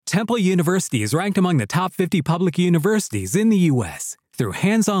Temple University is ranked among the top 50 public universities in the U.S. Through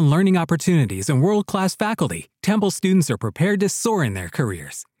hands-on learning opportunities and world-class faculty, Temple students are prepared to soar in their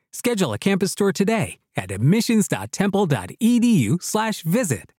careers. Schedule a campus tour today at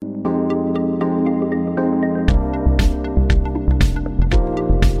admissions.temple.edu/visit.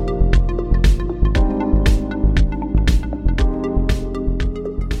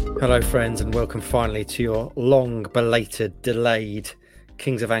 Hello friends, and welcome finally to your long belated delayed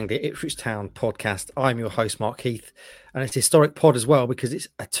Kings of Anglia Ipswich Town podcast. I'm your host Mark Heath, and it's a historic pod as well because it's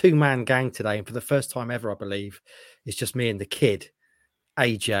a two-man gang today, and for the first time ever I believe it's just me and the kid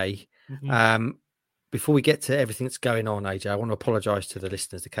AJ. Before we get to everything that's going on, AJ, I want to apologise to the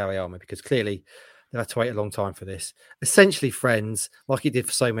listeners to carry on because clearly they've had to wait a long time for this. Essentially, friends, like it did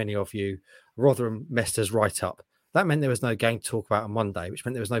for so many of you, Rotherham messed us right up. That meant there was no game to talk about on Monday, which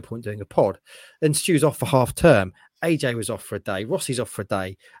meant there was no point doing a pod. Then Stu's off for half term. AJ was off for a day. Rossi's off for a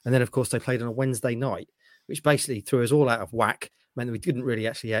day. And then, of course, they played on a Wednesday night, which basically threw us all out of whack, meant that we didn't really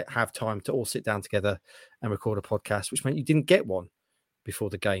actually have time to all sit down together and record a podcast, which meant you didn't get one before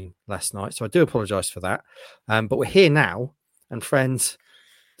the game last night. So I do apologise for that. But we're here now. And friends,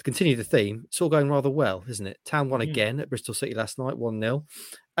 to continue the theme, it's all going rather well, isn't it? Town won again at Bristol City last night, 1-0.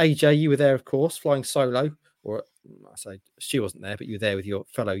 AJ, you were there, of course, flying solo. Or I say Stu wasn't there, but you were there with your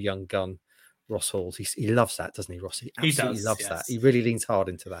fellow young gun, Ross Halls. He loves that, doesn't he, Ross? He absolutely loves that. He really leans hard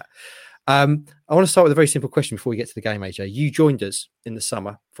into that. I want to start with a very simple question before we get to the game, AJ. You joined us in the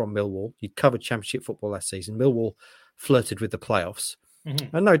summer from Millwall. You covered Championship football last season. Millwall flirted with the playoffs.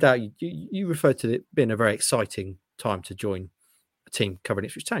 And no doubt you referred to it being a very exciting time to join a team covering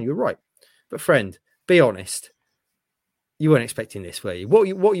Ipswich Town. You're right. But friend, be honest. You weren't expecting this, were you? What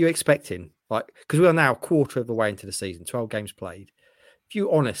are you expecting? Like, because we are now a quarter of the way into the season, 12 games played. If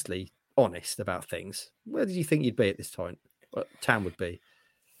you're honest about things, where did you think you'd be at this time? What Town would be?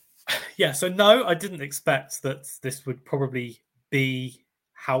 Yeah, so no, I didn't expect that this would probably be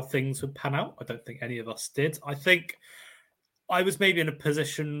how things would pan out. I don't think any of us did. I think I was maybe in a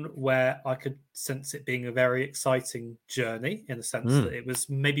position where I could sense it being a very exciting journey in the sense that it was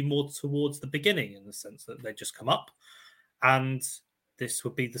maybe more towards the beginning, in the sense that they'd just come up. And this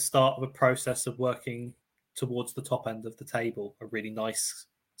would be the start of a process of working towards the top end of the table. A really nice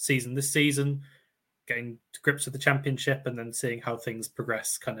season this season, getting to grips with the Championship and then seeing how things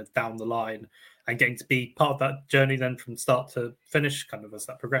progress kind of down the line and getting to be part of that journey then from start to finish, kind of as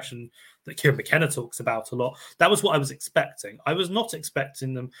that progression that Kieran McKenna talks about a lot. That was what I was expecting. I was not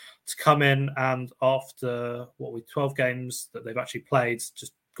expecting them to come in and after 12 games that they've actually played,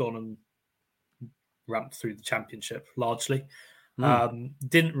 just gone and ramped through the Championship largely.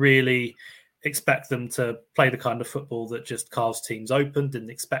 Didn't really expect them to play the kind of football that just carves teams open. Didn't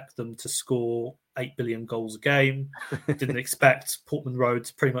expect them to score 8 billion goals a game. Didn't expect Portman Road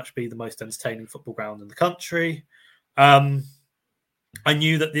to pretty much be the most entertaining football ground in the country. I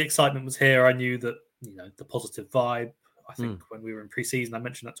knew that the excitement was here. I knew that, the positive vibe. I think when we were in pre-season, I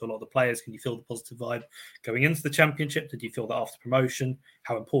mentioned that to a lot of the players. Can you feel the positive vibe going into the Championship? Did you feel that after promotion?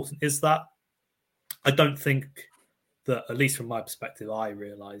 How important is that? I don't think that, at least from my perspective, I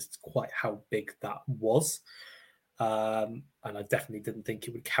realised quite how big that was. And I definitely didn't think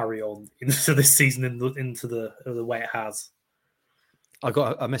it would carry on into this season into the way it has. I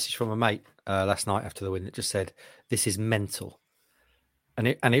got a message from a mate last night after the win that just said, "This is mental." And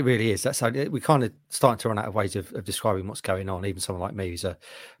it really is. That's how we kind of starting to run out of ways of describing what's going on. Even someone like me who's a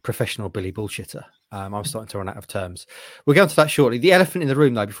professional Billy bullshitter. I'm starting to run out of terms. We'll get on to that shortly. The elephant in the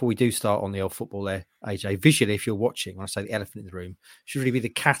room, though, before we do start on the old football there, AJ, visually, if you're watching, when I say the elephant in the room, should really be the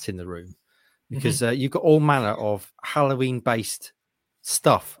cat in the room. Because you've got all manner of Halloween-based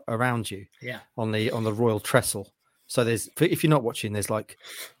stuff around you on the Royal Trestle. So if you're not watching, there's it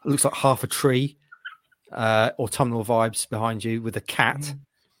looks like half a tree, autumnal vibes behind you with a cat.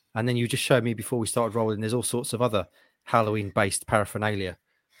 And then you just showed me before we started rolling, there's all sorts of other Halloween-based paraphernalia.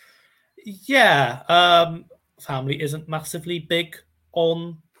 Yeah, family isn't massively big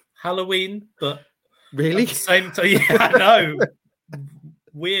on Halloween, but really, at the same time, yeah, I know,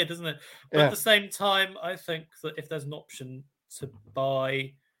 weird, isn't it? But at the same time, I think that if there's an option to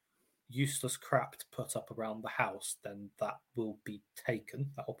buy useless crap to put up around the house, then that will be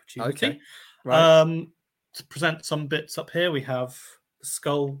taken. That opportunity. Okay. Right. To present some bits up here, we have the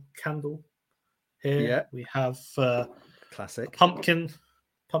skull candle here. Yeah. We have classic pumpkin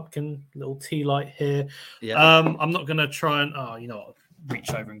little tea light here. Yeah. I'm not going to try and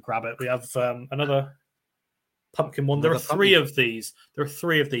reach over and grab it. We have another pumpkin one. There are three of these. There are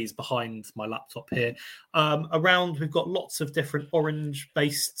three of these behind my laptop here. Around, we've got lots of different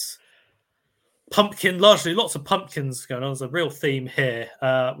orange-based pumpkin, largely lots of pumpkins going on. There's a real theme here.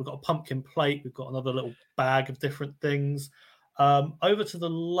 We've got a pumpkin plate. We've got another little bag of different things. Over to the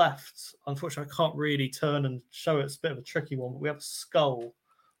left, unfortunately, I can't really turn and show it. It's a bit of a tricky one, but we have a skull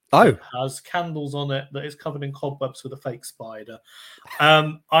that has candles on it that is covered in cobwebs with a fake spider.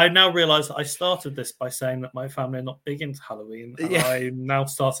 I now realise that I started this by saying that my family are not big into Halloween, and I'm now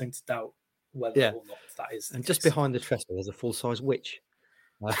starting to doubt whether or not that is the And case. just behind the trestle, there's a full-size witch.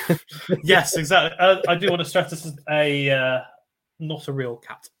 Yes, exactly. I do want to stress this is not a real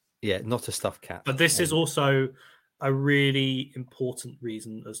cat. Yeah, not a stuffed cat. But this is also a really important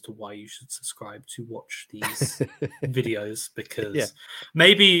reason as to why you should subscribe to watch these videos, because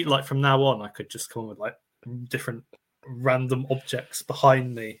maybe like from now on I could just come up with like different random objects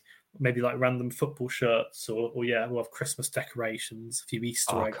behind me, maybe like random football shirts or we'll have Christmas decorations, a few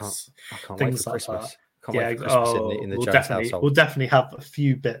Easter eggs, I can't things wait for like Christmas. that. Can't wait for Christmas in the Jones household. We'll definitely have a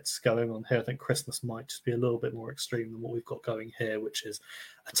few bits going on here. I think Christmas might just be a little bit more extreme than what we've got going here, which is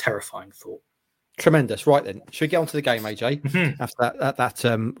a terrifying thought. Tremendous. Right then, should we get on to the game, AJ? After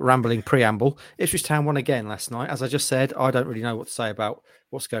that rambling preamble, Ipswich Town won again last night. As I just said, I don't really know what to say about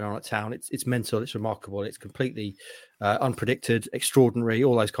what's going on at Town. It's mental. It's remarkable. It's completely unpredicted, extraordinary.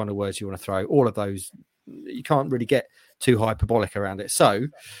 All those kind of words you want to throw. All of those, you can't really get too hyperbolic around it. So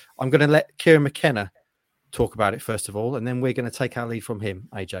I'm going to let Kieran McKenna talk about it first of all, and then we're going to take our lead from him,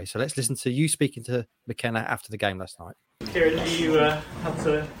 AJ. So let's listen to you speaking to McKenna after the game last night. Kieran, you had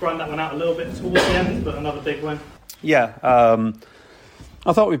to grind that one out a little bit towards the end, but another big win. Yeah,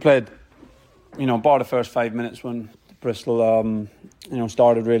 I thought we played, bar the first 5 minutes when Bristol,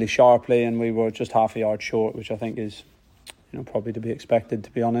 started really sharply, and we were just half a yard short, which I think is, probably to be expected,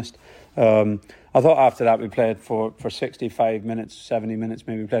 to be honest. I thought after that we played for 65 minutes, 70 minutes,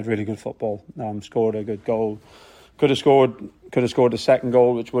 maybe we played really good football, scored a good goal. Could have scored a second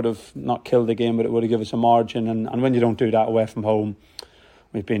goal, which would have not killed the game, but it would have given us a margin. And when you don't do that away from home,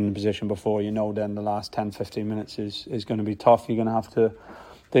 we've been in a position before, then the last 10, 15 minutes is going to be tough. You're going to have to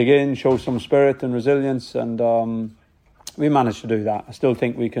dig in, show some spirit and resilience, and we managed to do that. I still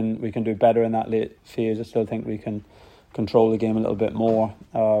think we can do better in that late phase. I still think we can control the game a little bit more,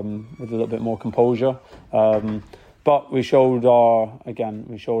 with a little bit more composure. But we showed our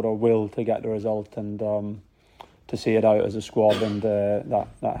will to get the result and to see it out as a squad, and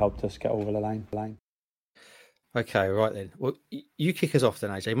that helped us get over the line. Okay, right then. Well, you kick us off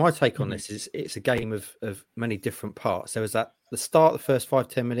then, AJ. My take on this is it's a game of many different parts. There was the start, the first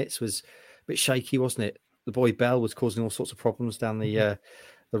 5-10 minutes was a bit shaky, wasn't it? The boy Bell was causing all sorts of problems down the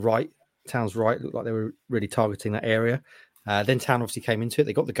right. Town's right, looked like they were really targeting that area. Then Town obviously came into it.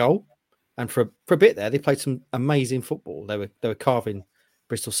 They got the goal, and for a bit there, they played some amazing football. They were carving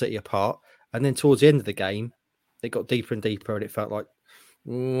Bristol City apart, and then towards the end of the game, they got deeper and deeper, and it felt like,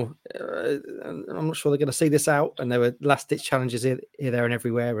 I'm not sure they're going to see this out. And there were last-ditch challenges here, there, and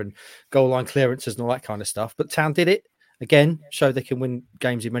everywhere, and goal line clearances and all that kind of stuff. But Town did it again, showed they can win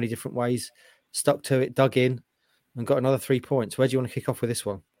games in many different ways. Stuck to it, dug in, and got another 3 points. Where do you want to kick off with this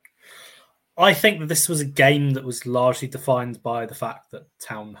one? I think that this was a game that was largely defined by the fact that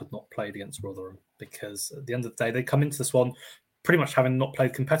Town had not played against Rotherham, because at the end of the day, they come into this one pretty much having not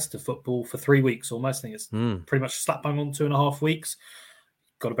played competitive football for 3 weeks almost. I think it's pretty much slap bang on 2.5 weeks.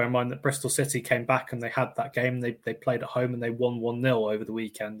 Got to bear in mind that Bristol City came back and they had that game. They played at home and they won 1-0 over the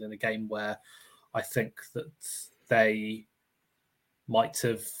weekend in a game where I think that they might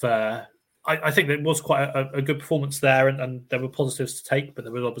have... I think it was quite a good performance there, and there were positives to take, but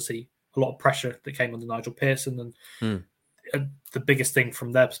there was obviously a lot of pressure that came under Nigel Pearson. And the biggest thing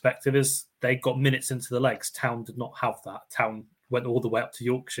from their perspective is they got minutes into the legs. Town did not have that. Town went all the way up to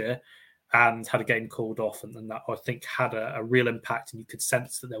Yorkshire and had a game called off, and that I think had a real impact, and you could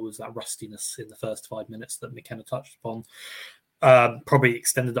sense that there was that rustiness in the first 5 minutes that McKenna touched upon. Probably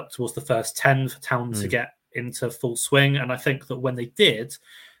extended up towards the first 10 for Town to get into full swing, and I think that when they did,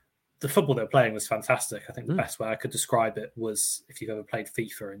 the football they were playing was fantastic. I think the best way I could describe it was if you've ever played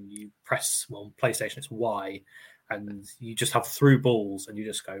FIFA and you press, PlayStation, it's Y, and you just have through balls and you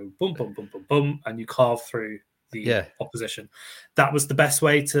just go boom, boom, boom, boom, boom, and you carve through the opposition. That was the best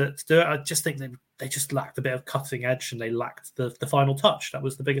way to do it. I just think they just lacked a bit of cutting edge, and they lacked the final touch. That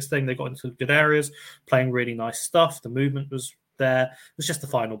was the biggest thing. They got into good areas, playing really nice stuff. The movement was there. It was just the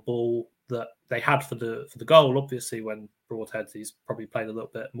final ball that they had for the goal. Obviously, when Broadhead, he's probably played a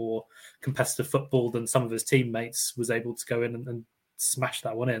little bit more competitive football than some of his teammates, was able to go in and smash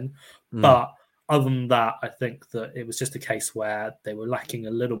that one in. But other than that, I think that it was just a case where they were lacking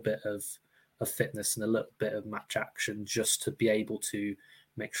a little bit of fitness and a little bit of match action, just to be able to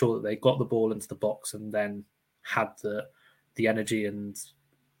make sure that they got the ball into the box and then had the energy and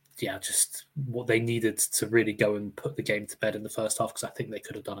just what they needed to really go and put the game to bed in the first half, because I think they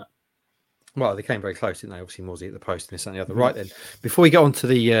could have done it. Well, they came very close, didn't they? Obviously, Morsey at the post and this and the other. Right then, before we get on to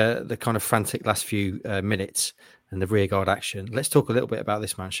the kind of frantic last few minutes and the rearguard action, let's talk a little bit about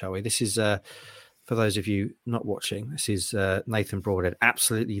this man, shall we? This is, for those of you not watching, this is Nathan Broadhead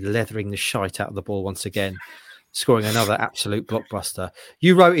absolutely leathering the shite out of the ball once again, scoring another absolute blockbuster.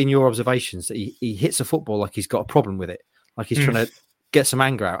 You wrote in your observations that he hits a football like he's got a problem with it, like he's trying to get some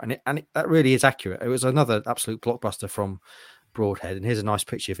anger out, and that really is accurate. It was another absolute blockbuster from Broadhead, and here's a nice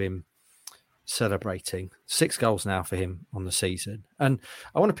picture of him celebrating. 6 goals now for him on the season. And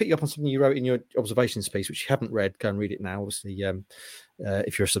I want to pick you up on something you wrote in your observations piece, which you haven't read. Go and read it now, obviously,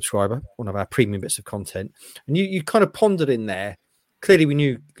 if you're a subscriber, one of our premium bits of content. And you kind of pondered in there, clearly we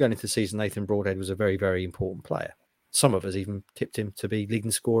knew going into the season Nathan Broadhead was a very, very important player. Some of us even tipped him to be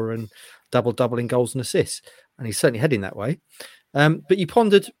leading scorer and double in goals and assists, and he's certainly heading that way. But you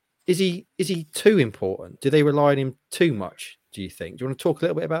pondered, is he too important? Do they rely on him too much, do you think? Do you want to talk a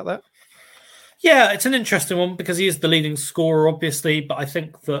little bit about that? Yeah, it's an interesting one because he is the leading scorer, obviously. But I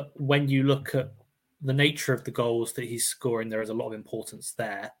think that when you look at the nature of the goals that he's scoring, there is a lot of importance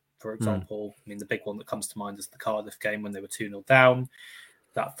there. For example, I mean, the big one that comes to mind is the Cardiff game when they were 2-0 down.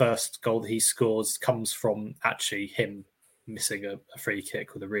 That first goal that he scores comes from actually him missing a free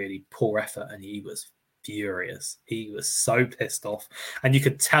kick with a really poor effort, and he was furious. He was so pissed off. And you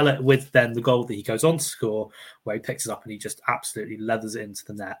could tell it with then the goal that he goes on to score, where he picks it up and he just absolutely leathers it into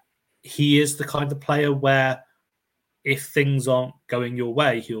the net. He is the kind of player where if things aren't going your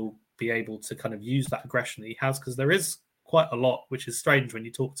way, he'll be able to kind of use that aggression that he has, because there is quite a lot, which is strange when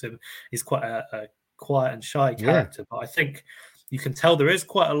you talk to him. He's quite a quiet and shy character, but I think you can tell there is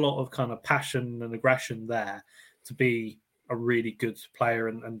quite a lot of kind of passion and aggression there to be a really good player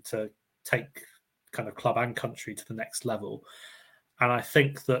and to take kind of club and country to the next level. And I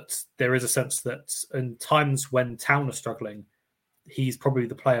think that there is a sense that in times when Town are struggling, he's probably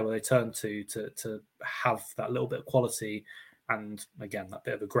the player where they turn to have that little bit of quality and, again, that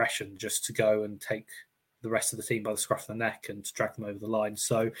bit of aggression just to go and take the rest of the team by the scruff of the neck and to drag them over the line.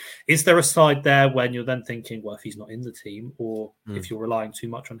 So is there a side there when you're then thinking, well, if he's not in the team or if you're relying too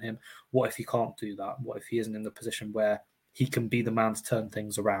much on him, what if he can't do that? What if he isn't in the position where he can be the man to turn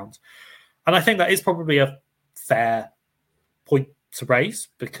things around? And I think that is probably a fair point to raise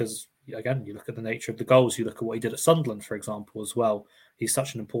because, again, you look at the nature of the goals, you look at what he did at Sunderland, for example, as well. He's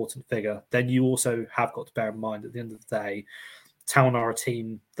such an important figure. Then you also have got to bear in mind at the end of the day, Town are a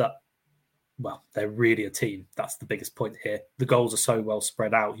team that, well, they're really a team. That's the biggest point here. The goals are so well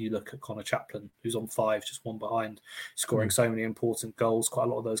spread out. You look at Connor Chaplin, who's on 5, just one behind, scoring so many important goals, quite a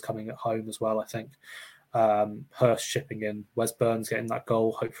lot of those coming at home as well, I think. Hurst chipping in, Wes Burns getting that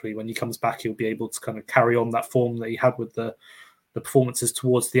goal. Hopefully when he comes back, he'll be able to kind of carry on that form that he had with the performances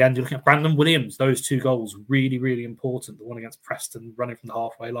towards the end. You're looking at Brandon Williams, those 2 goals, really, really important. The one against Preston, running from the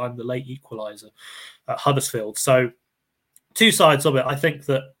halfway line, the late equaliser at Huddersfield. So 2 sides of it. I think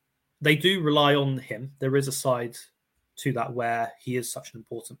that they do rely on him. There is a side to that where he is such an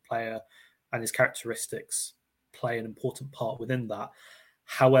important player and his characteristics play an important part within that.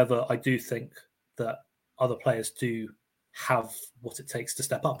 However, I do think that other players do have what it takes to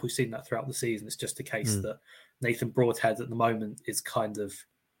step up. We've seen that throughout the season. It's just a case that Nathan Broadhead at the moment is kind of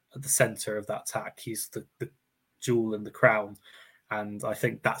at the centre of that attack. He's the jewel in the crown. And I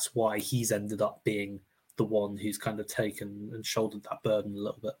think that's why he's ended up being the one who's kind of taken and shouldered that burden a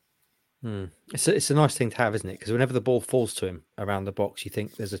little bit. It's a nice thing to have, isn't it? Because whenever the ball falls to him around the box, you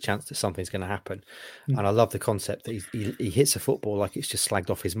think there's a chance that something's going to happen. And I love the concept that he hits a football like it's just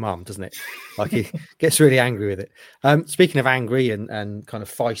slagged off his mum, doesn't it? Like he gets really angry with it. Speaking of angry and kind of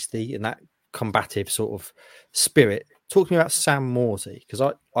feisty and that combative sort of spirit, talk to me about Sam Morsey,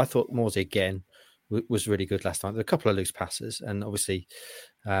 because I thought Morsey again was really good last night. There were a couple of loose passes and obviously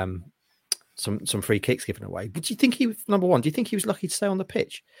some free kicks given away. But do you think number one, do you think he was lucky to stay on the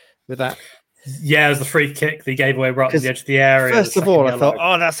pitch with that? Yeah, it was the free kick that he gave away right on the edge of the area. First of all, I thought,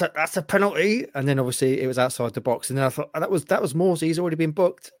 oh, that's a penalty. And then obviously it was outside the box. And then I thought, that was Morsey. He's already been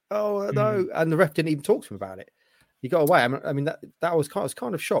booked. Oh, no. And the ref didn't even talk to him about it. He got away. I mean, I was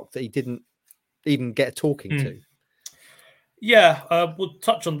kind of shocked that he didn't even get a talking to. Yeah, we'll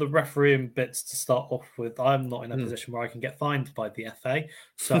touch on the refereeing bits to start off with. I'm not in a position where I can get fined by the FA,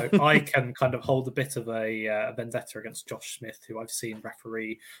 so I can kind of hold a bit of a vendetta against Josh Smith, who I've seen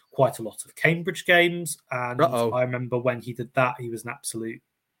referee quite a lot of Cambridge games. And I remember when he did that, he was an absolute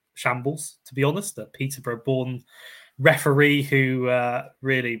shambles, to be honest. A Peterborough-born referee who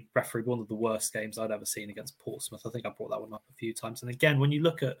really refereed one of the worst games I'd ever seen against Portsmouth. I think I brought that one up a few times. And again, when you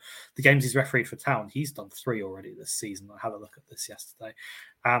look at the games he's refereed for Town, he's done 3 already this season. I had a look at this yesterday.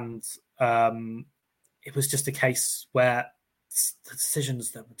 And it was just a case where the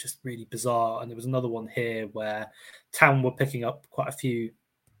decisions that were just really bizarre. And there was another one here where Town were picking up quite a few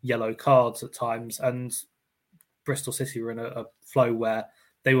yellow cards at times, and Bristol City were in a flow where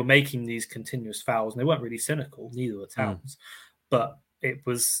they were making these continuous fouls, and they weren't really cynical, neither were Towns. But it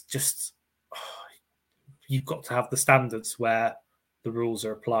was just, you've got to have the standards where the rules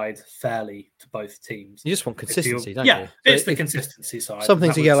are applied fairly to both teams. You just want consistency, don't you? Yeah, it's the consistency side.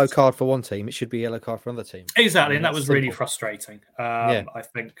 Something's a yellow card for one team, it should be a yellow card for another team. Exactly, and that was really frustrating. I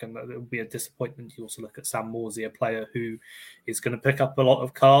think, and it would be a disappointment. You also look at Sam Morsey, a player who is going to pick up a lot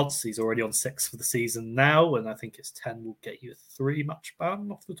of cards. He's already on 6 for the season now, and I think it's 10 will get you a 3 match ban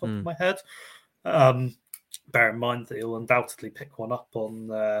off the top of my head. Bear in mind that he'll undoubtedly pick one up on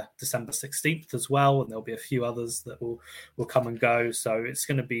December 16th as well, and there'll be a few others that will come and go. So it's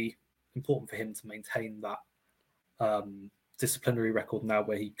going to be important for him to maintain that disciplinary record now,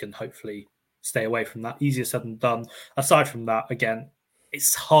 where he can hopefully stay away from that. Easier said than done. Aside from that, again,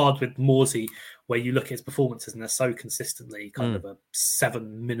 it's hard with Morsey, where you look at his performances and they're so consistently kind of a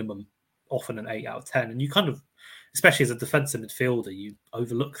 7 minimum, often an 8 out of 10. And you kind of, especially as a defensive midfielder, you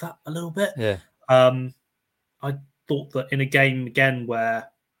overlook that a little bit. Yeah. I thought that in a game, again, where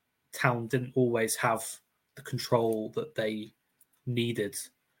Town didn't always have the control that they needed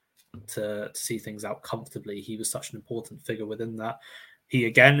to see things out comfortably, he was such an important figure within that. He,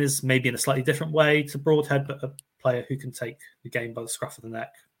 again, is maybe in a slightly different way to Broadhead, but a player who can take the game by the scruff of the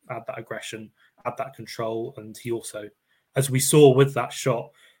neck, add that aggression, add that control. And he also, as we saw with that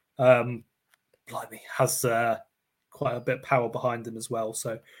shot, blimey, has quite a bit of power behind him as well.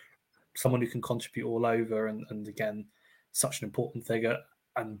 So someone who can contribute all over, and again, such an important figure.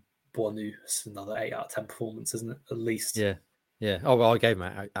 And Boinu is another 8 out of 10 performance, isn't it? At least. Yeah. Oh, well, I gave him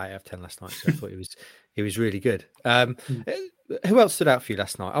an 8 out of 10 last night, so I thought he was really good. Who else stood out for you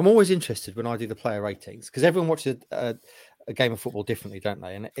last night? I'm always interested when I do the player ratings, because everyone watches a game of football differently, don't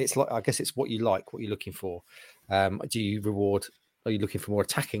they? And it's like, I guess it's what you like, what you're looking for. Do you reward? Are you looking for more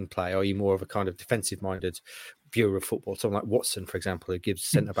attacking play? Or are you more of a kind of defensive-minded viewer of football? Someone like Watson, for example, who gives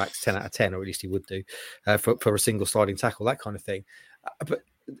centre-backs 10 out of 10, or at least he would do, for a single sliding tackle, that kind of thing. But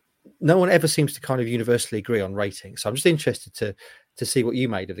no one ever seems to kind of universally agree on rating. So I'm just interested to see what you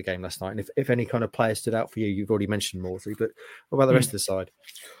made of the game last night, and if any kind of players stood out for you. You've already mentioned Morsey, but what about the rest of the side?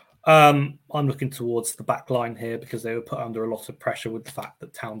 I'm looking towards the back line here, because they were put under a lot of pressure with the fact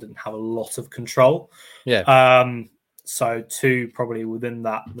that Town didn't have a lot of control. Yeah. So 2 probably within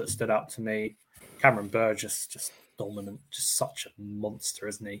that stood out to me. Cameron Burgess, just dominant, just such a monster,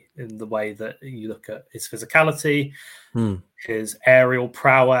 isn't he? In the way that you look at his physicality, his aerial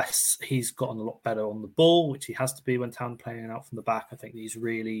prowess. He's gotten a lot better on the ball, which he has to be when Town playing out from the back. I think he's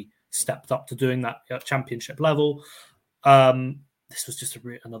really stepped up to doing that at championship level. This was just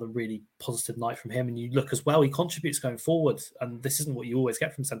another really positive night from him. And you look as well, he contributes going forward. And this isn't what you always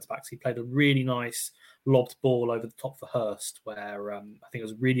get from centre-backs. He played a really nice lobbed ball over the top for Hurst, where I think it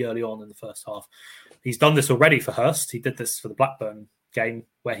was really early on in the first half. He's done this already for Hurst. He did this for the Blackburn game,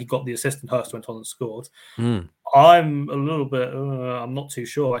 where he got the assist and Hurst went on and scored. I'm a little bit, I'm not too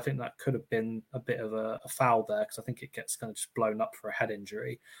sure. I think that could have been a bit of a foul there, because I think it gets kind of just blown up for a head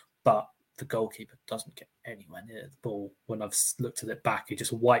injury. But the goalkeeper doesn't get anywhere near the ball. When I've looked at it back, he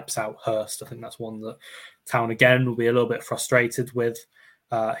just wipes out Hurst. I think that's one that Town, again, will be a little bit frustrated with.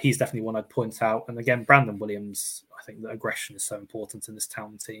 He's definitely one I'd point out. And again, Brandon Williams, I think that aggression is so important in this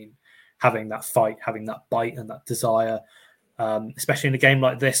Town team. Having that fight, having that bite and that desire, especially in a game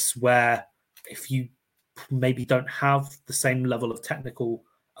like this, where if you maybe don't have the same level of technical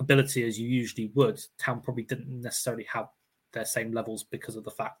ability as you usually would, Town probably didn't necessarily have their same levels, because of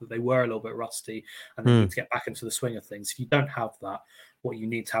the fact that they were a little bit rusty and they need to get back into the swing of things. If you don't have that, what you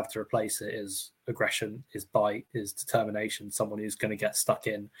need to have to replace it is aggression, is bite, is determination, someone who's going to get stuck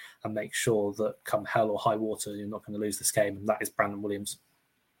in and make sure that come hell or high water, you're not going to lose this game. And that is Brandon Williams.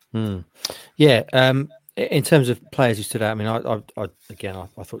 Yeah. In terms of players who stood out, I mean,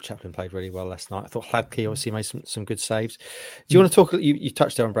 I thought Chaplin played really well last night. I thought Hladky obviously made some good saves. Do you want to talk? You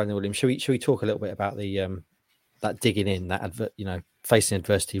touched on Brandon Williams. Shall we talk a little bit about the that digging in, that facing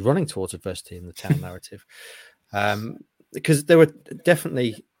adversity, running towards adversity in the Town narrative? Because there were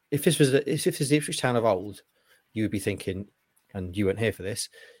definitely, if this was the Ipswich Town of old, you would be thinking, and you weren't here for this,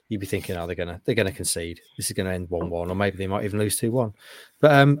 you'd be thinking, oh, they're gonna concede. This is gonna end 1-1, or maybe they might even lose 2-1.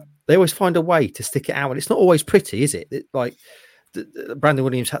 But they always find a way to stick it out, and it's not always pretty, is it? Like Brandon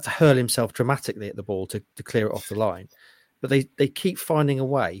Williams had to hurl himself dramatically at the ball to clear it off the line, but they keep finding a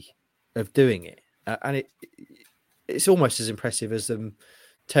way of doing it, and it's almost as impressive as them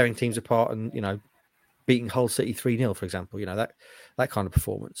tearing teams apart and beating Hull City 3-0, for example. That kind of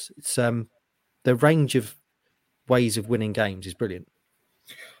performance. It's the range of ways of winning games is brilliant.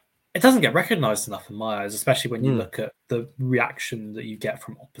 It doesn't get recognised enough in my eyes, especially when you look at the reaction that you get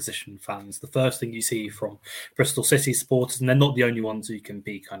from opposition fans. The first thing you see from Bristol City supporters, and they're not the only ones who can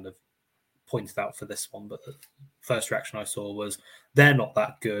be kind of pointed out for this one, but the first reaction I saw was, they're not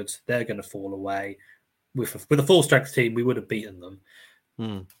that good, they're going to fall away. With a full strength team, we would have beaten them.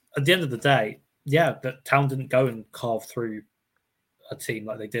 At the end of the day, that Town didn't go and carve through a team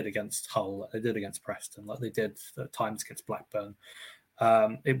like they did against Hull, like they did against Preston, like they did at times against Blackburn.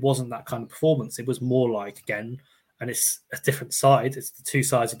 It wasn't that kind of performance. It was more like, again, and it's a different side. It's the two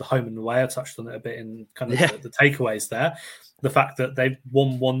sides of the home and away. I touched on it a bit in kind of the takeaways there. The fact that they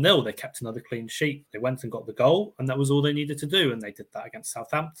won 1-0, they kept another clean sheet. They went and got the goal, and that was all they needed to do. And they did that against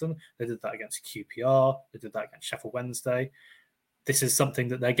Southampton. They did that against QPR. They did that against Sheffield Wednesday. This is something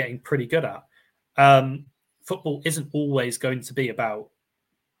that they're getting pretty good at. Football isn't always going to be about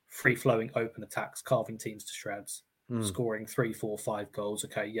free-flowing open attacks, carving teams to shreds, scoring 3, 4, 5 goals.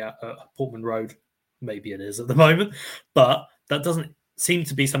 Okay, Portman Road, maybe it is at the moment, but that doesn't seem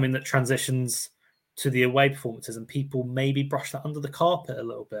to be something that transitions to the away performances, and people maybe brush that under the carpet a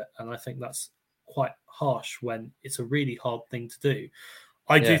little bit. And I think that's quite harsh when it's a really hard thing to do.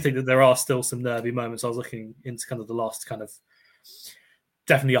 I do think that there are still some nervy moments. I was looking into kind of the last kind of,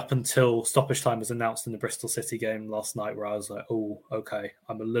 definitely up until stoppage time was announced in the Bristol City game last night, where I was like, oh, okay,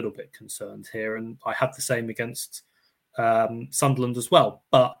 I'm a little bit concerned here. And I had the same against Sunderland as well.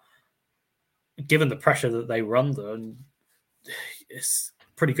 But given the pressure that they were under, and it's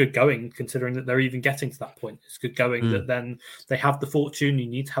pretty good going considering that they're even getting to that point. It's good going that then they have the fortune. You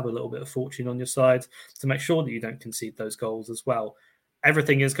need to have a little bit of fortune on your side to make sure that you don't concede those goals as well.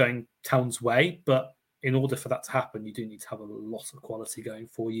 Everything is going Town's way, but in order for that to happen, you do need to have a lot of quality going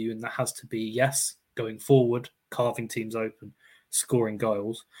for you. And that has to be, yes, going forward, carving teams open, scoring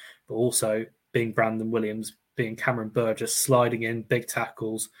goals, but also being Brandon Williams, being Cameron Burgess, sliding in big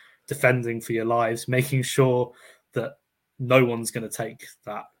tackles, defending for your lives, making sure that no one's going to take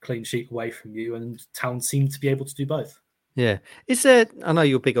that clean sheet away from you. And Town seem to be able to do both. Yeah. Is there, I know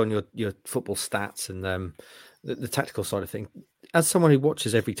you're big on your football stats and the tactical side of things. As someone who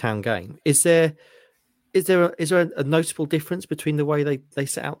watches every Town game, is there a notable difference between the way they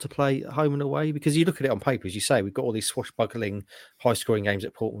set out to play at home and away? Because you look at it on paper, as you say, we've got all these swashbuckling, high-scoring games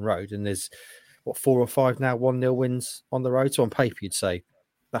at Portman Road, and there's, 4 or 5 now 1-0 wins on the road. So on paper, you'd say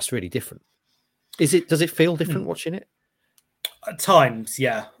that's really different. Does it feel different watching it? At times,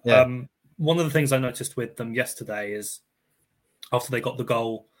 yeah. One of the things I noticed with them yesterday is after they got the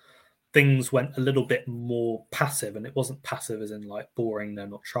goal, things went a little bit more passive, and it wasn't passive as in like boring, they're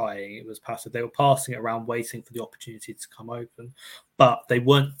not trying. It was passive. They were passing it around, waiting for the opportunity to come open, but they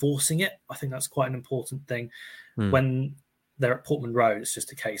weren't forcing it. I think that's quite an important thing. When they're at Portman Road, it's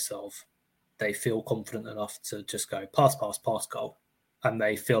just a case of they feel confident enough to just go pass, goal. And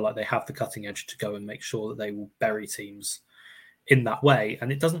they feel like they have the cutting edge to go and make sure that they will bury teams in that way.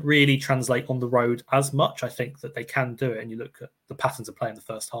 And it doesn't really translate on the road as much. I think that they can do it. And you look at the patterns of play in the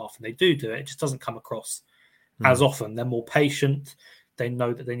first half and they do it. It just doesn't come across as often. They're more patient. They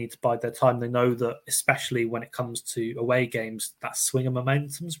know that they need to bide their time. They know that, especially when it comes to away games, that swing of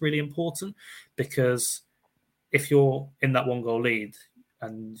momentum is really important, because if you're in that 1-goal lead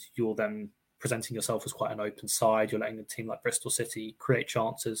and you're then presenting yourself as quite an open side, you're letting a team like Bristol City create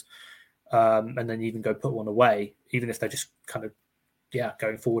chances, and then even go put one away, even if they're just kind of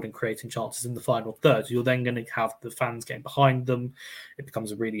going forward and creating chances in the final third, you're then going to have the fans getting behind them. It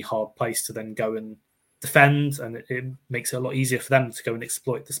becomes a really hard place to then go and defend, and it makes it a lot easier for them to go and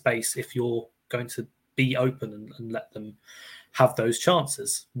exploit the space if you're going to be open and let them have those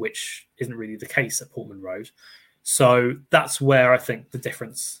chances, which isn't really the case at Portman Road. So that's where I think the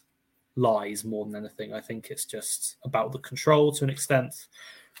difference lies more than anything. I think it's just about the control to an extent,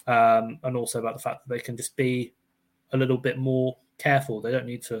 and also about the fact that they can just be a little bit more careful. They don't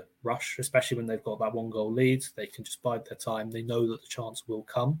need to rush, especially when they've got that 1-goal lead. They can just bide their time. They know that the chance will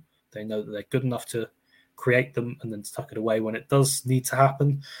come. They know that they're good enough to create them and then tuck it away when it does need to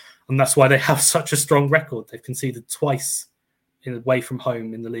happen. And that's why they have such a strong record. They've conceded twice away from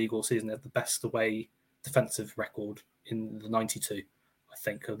home in the league all season. They have the best away defensive record in the 92, I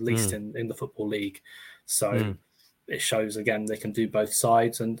think, at least in the Football League. So it shows, again, they can do both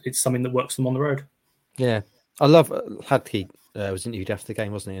sides, and it's something that works them on the road. Yeah. I love Hadke was interviewed after the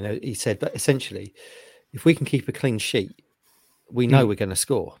game, wasn't he? And he said that essentially, if we can keep a clean sheet, we know we're going to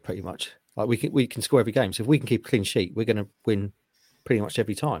score pretty much. Like we can score every game. So if we can keep a clean sheet, we're going to win pretty much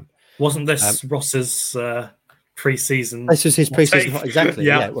every time. Wasn't this Ross's pre-season? This was his pre-season, exactly.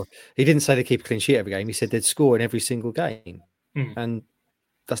 Yeah. Yeah. Well, he didn't say they keep a clean sheet every game. He said they'd score in every single game, and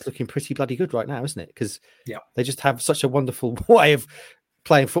that's looking pretty bloody good right now, isn't it? Because they just have such a wonderful way of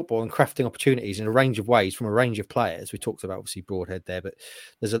playing football and crafting opportunities in a range of ways from a range of players. We talked about obviously Broadhead there, but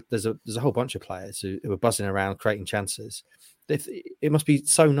there's a whole bunch of players who are buzzing around creating chances. It must be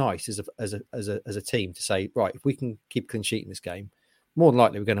so nice as a team to say, right, if we can keep a clean sheet in this game, more than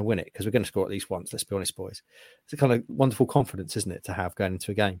likely we're going to win it because we're going to score at least once. Let's be honest, boys. It's a kind of wonderful confidence, isn't it, to have going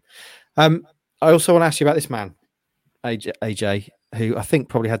into a game. I also want to ask you about this man, AJ, who I think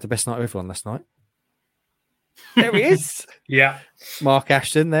probably had the best night of everyone last night. There he is. Yeah. Mark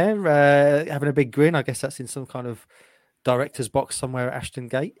Ashton there, having a big grin. I guess that's in some kind of director's box somewhere at Ashton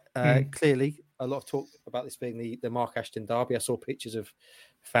Gate. Clearly, a lot of talk about this being the Mark Ashton derby. I saw pictures of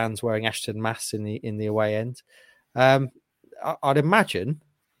fans wearing Ashton masks in the away end. I'd imagine,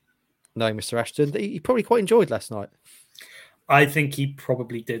 knowing Mr. Ashton, that he probably quite enjoyed last night. I think he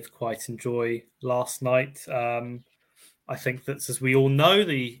probably did quite enjoy last night. I think that, as we all know,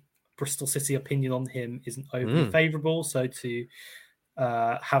 the Bristol City opinion on him isn't overly favourable. So to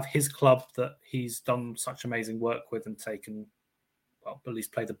have his club that he's done such amazing work with and taken, well, at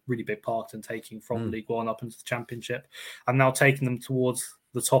least played a really big part in taking from League One up into the Championship, and now taking them towards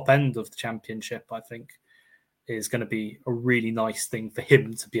the top end of the Championship, I think is going to be a really nice thing for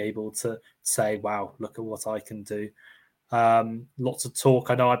him to be able to say, wow, look at what I can do. Lots of talk.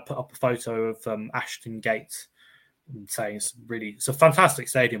 I know I put up a photo of Ashton Gate saying it's a fantastic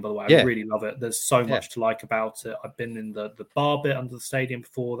stadium, by the way. I really love it. There's so much to like about it. I've been in the bar bit under the stadium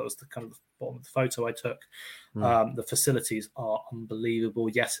before. That was the kind of the bottom of the photo I took. The facilities are unbelievable.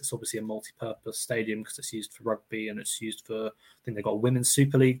 Yes, it's obviously a multi-purpose stadium because it's used for rugby and it's used for, I think they've got a women's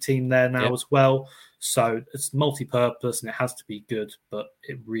Super League team there now as well. So it's multi-purpose and it has to be good, but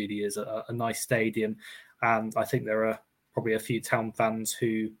it really is a nice stadium. And I think there are probably a few Town fans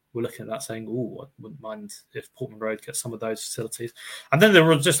who were looking at that saying, oh, I wouldn't mind if Portman Road gets some of those facilities. And then there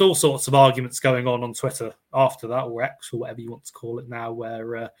were just all sorts of arguments going on Twitter after that, or X, or whatever you want to call it now,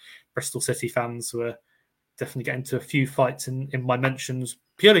 where Bristol City fans were definitely getting into a few fights in my mentions,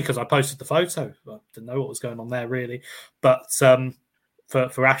 purely because I posted the photo. I didn't know what was going on there, really. But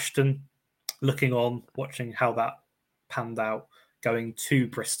for Ashton, looking on, watching how that panned out, going to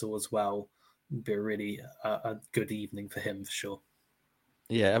Bristol as well, would be a really a good evening for him, for sure.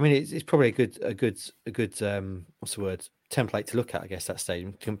 Yeah, I mean, it's probably a good what's the word, template to look at, I guess, that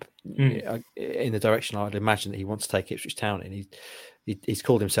stadium in the direction I'd imagine that he wants to take Ipswich Town in. He's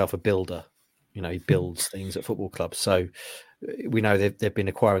called himself a builder. You know, he builds things at football clubs. So we know they've been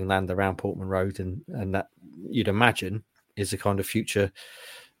acquiring land around Portman Road, and that you'd imagine is a kind of future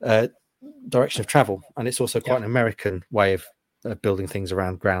direction of travel. And it's also quite an American way of building things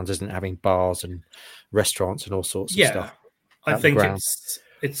around grounds, isn't it? Having bars and restaurants and all sorts of stuff. I think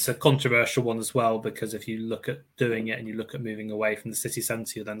it's a controversial one as well, because if you look at doing it and you look at moving away from the city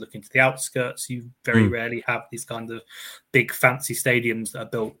centre, you're then looking to the outskirts. You very rarely have these kind of big fancy stadiums that are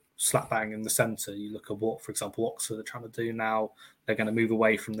built slap bang in the centre. You look at what, for example, Oxford are trying to do now. They're going to move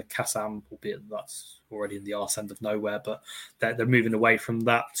away from the Kassam, albeit that's already in the arse end of nowhere, but they're moving away from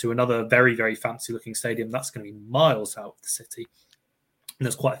that to another very, very fancy looking stadium. That's going to be miles out of the city. And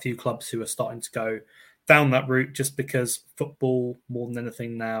there's quite a few clubs who are starting to go down that route, just because football, more than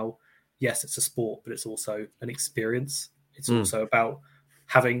anything now, yes, it's a sport, but it's also an experience. It's also about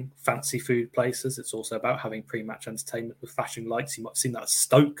having fancy food places. It's also about having pre-match entertainment with flashing lights. You might have seen that at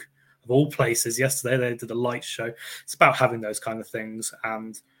Stoke, of all places, yesterday. They did a light show. It's about having those kind of things,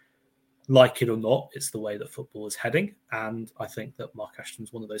 and like it or not, it's the way that football is heading. And I think that Mark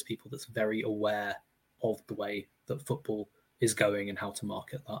Ashton's one of those people that's very aware of the way that football is going and how to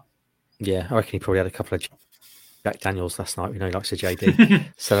market that. Yeah, I reckon he probably had a couple of Jack Daniels last night. You know, he likes a JD.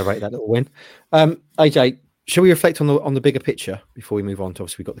 Celebrate that little win. AJ, shall we reflect on the bigger picture before we move on to,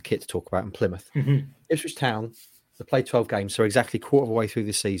 obviously, we've got the kit to talk about in Plymouth. Ipswich Town, they played 12 games, so exactly quarter of the way through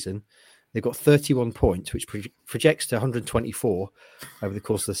the season. They've got 31 points, which projects to 124 over the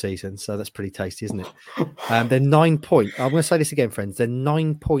course of the season. So that's pretty tasty, isn't it? They're 9 points. I'm going to say this again, friends. They're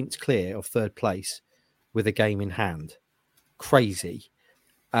 9 points clear of third place with a game in hand. Crazy.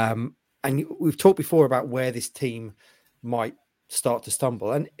 And we've talked before about where this team might start to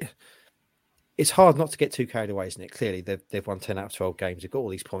stumble. And it's hard not to get too carried away, isn't it? Clearly, they've won 10 out of 12 games. They've got all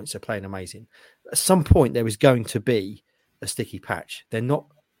these points. They're playing amazing. At some point, there is going to be a sticky patch. They're not.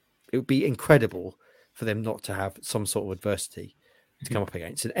 It would be incredible for them not to have some sort of adversity to come up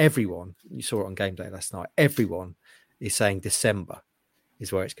against. And everyone, you saw it on game day last night, everyone is saying December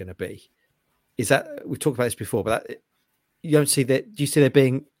is where it's going to be. Is that, we've talked about this before, but you don't see that? Do you see there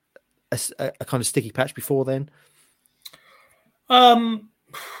being a kind of sticky patch before then? I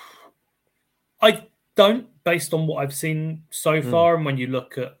don't, based on what I've seen so far, and when you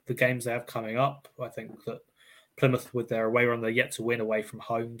look at the games they have coming up, I think that Plymouth, with their away run, they're yet to win away from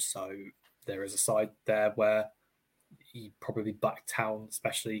home, so there is a side there where you probably back Town,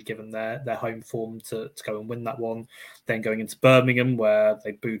 especially given their home form, to go and win that one. Then going into Birmingham, where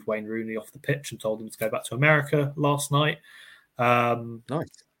they booed Wayne Rooney off the pitch and told him to go back to America last night. Nice.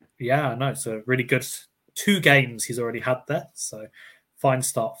 Yeah, no, so really good 2 games he's already had there. So fine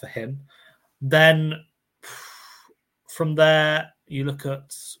start for him. Then from there, you look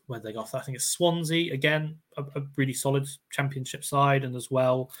at where they got. I think it's Swansea again, a really solid Championship side, and as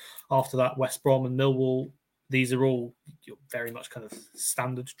well after that, West Brom and Millwall. These are all very much kind of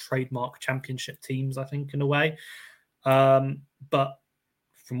standard trademark Championship teams, I think, in a way. But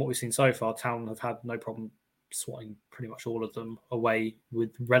from what we've seen so far, Town have had no problem swatting pretty much all of them away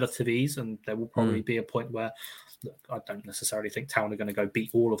with relative ease, and there will probably be a point where, look, I don't necessarily think Town are going to go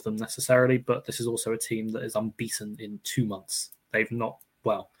beat all of them necessarily, but this is also a team that is unbeaten in 2 months. They've not,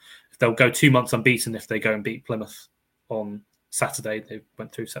 well, they'll go 2 months unbeaten if they go and beat Plymouth on Saturday. They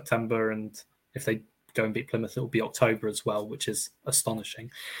went through September, and if they go and beat Plymouth, it will be October as well, which is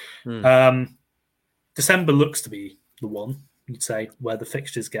astonishing. December looks to be the one, you'd say, where the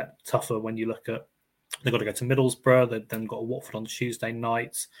fixtures get tougher when you look at, they've got to go to Middlesbrough, they've then got a Watford on Tuesday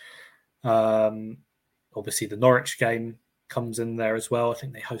night. Obviously, the Norwich game comes in there as well. I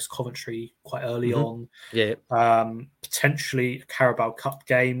think they host Coventry quite early on. Yeah. Potentially a Carabao Cup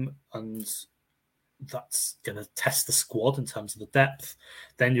game, and that's going to test the squad in terms of the depth.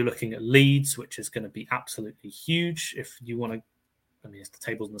 Then you're looking at Leeds, which is going to be absolutely huge. If you want to, I mean, if the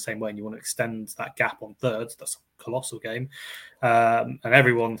table's in the same way and you want to extend that gap on third, that's a colossal game. And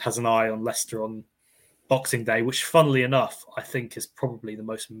everyone has an eye on Leicester on Boxing Day, which, funnily enough, I think is probably the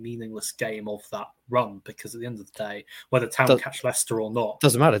most meaningless game of that run, because at the end of the day, whether Town catch Leicester or not,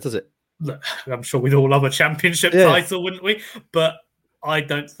 doesn't matter, does it? Look, I'm sure we'd all love a Championship title, wouldn't we? But I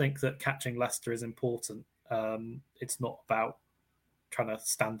don't think that catching Leicester is important. It's not about trying to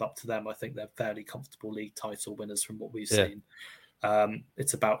stand up to them. I think they're fairly comfortable league title winners from what we've seen.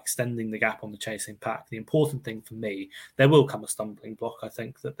 It's about extending the gap on the chasing pack. The important thing for me, there will come a stumbling block. I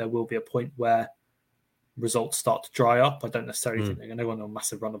think that there will be a point where results start to dry up. I don't necessarily think they're going to go on a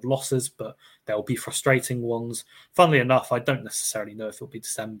massive run of losses, but there will be frustrating ones. Funnily enough, I don't necessarily know if it'll be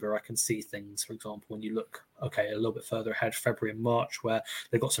December. I can see things, for example, when you look, a little bit further ahead, February and March, where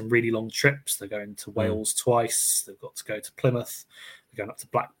they've got some really long trips. They're going to Wales twice. They've got to go to Plymouth. They're going up to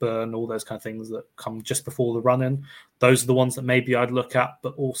Blackburn, all those kind of things that come just before the run-in. Those are the ones that maybe I'd look at,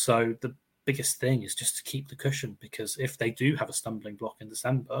 but also the biggest thing is just to keep the cushion, because if they do have a stumbling block in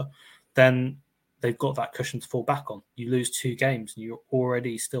December, then they've got that cushion to fall back on. You lose 2 games and you're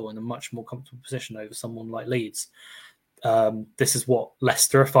already still in a much more comfortable position over someone like Leeds. This is what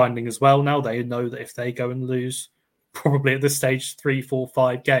Leicester are finding as well now. They know that if they go and lose, probably at this stage, 3, 4,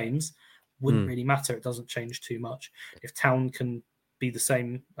 5 games, wouldn't really matter. It doesn't change too much. If Town can be the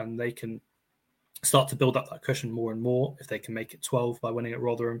same and they can start to build up that cushion more and more, if they can make it 12 by winning at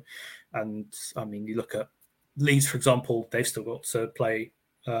Rotherham. And I mean, you look at Leeds, for example, they've still got to play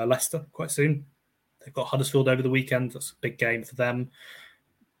Leicester quite soon. They've got Huddersfield over the weekend. That's a big game for them.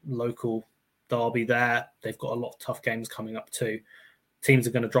 Local derby there. They've got a lot of tough games coming up too. Teams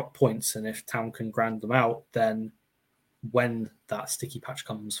are going to drop points, and if Town can grind them out, then when that sticky patch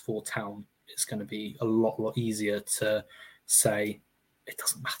comes for Town, it's going to be a lot easier to say it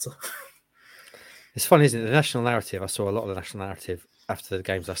doesn't matter. It's funny, isn't it? The national narrative, I saw a lot of the national narrative after the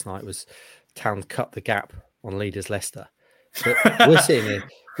games last night, was Town cut the gap on leaders Leicester. But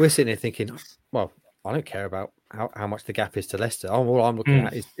we're sitting here thinking, well, I don't care about how much the gap is to Leicester. All I'm looking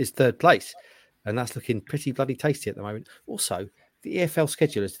at is third place. And that's looking pretty bloody tasty at the moment. Also, the EFL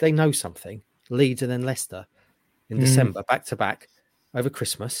schedulers, they know something. Leeds and then Leicester in December, back-to-back, over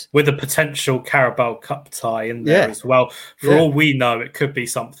Christmas. With a potential Carabao Cup tie in there as well. For all we know, it could be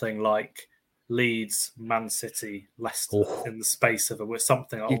something like Leeds, Man City, Leicester in the space of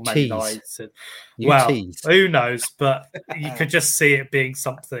something like Man United. Who knows? But you could just see it being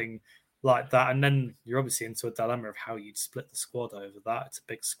something like that. And then you're obviously into a dilemma of how you'd split the squad over that. It's a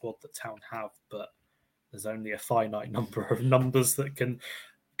big squad that Town have, but there's only a finite number of numbers that can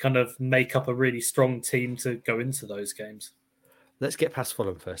kind of make up a really strong team to go into those games. Let's get past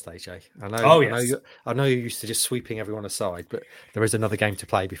Fulham first, AJ. I know you're used to just sweeping everyone aside, but there is another game to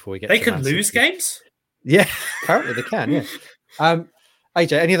play before we get. They can lose games. Yeah, apparently they can. Yeah.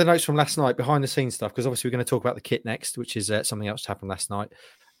 AJ, any other notes from last night, behind the scenes stuff? Because obviously we're going to talk about the kit next, which is something else that happened last night.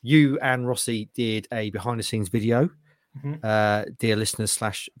 You and Rossi did a behind the scenes video. Dear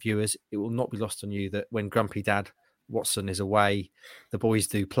listeners / viewers, it will not be lost on you that when Grumpy Dad Watson is away, the boys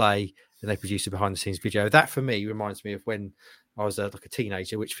do play and they produce a behind the scenes video. That for me reminds me of when I was like a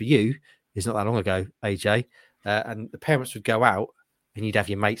teenager, which for you is not that long ago, AJ. And the parents would go out and you'd have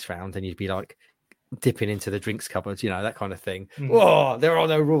your mates round and you'd be like dipping into the drinks cupboard, that kind of thing. Oh, there are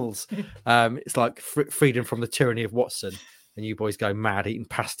no rules. It's like freedom from the tyranny of Watson. And you boys go mad eating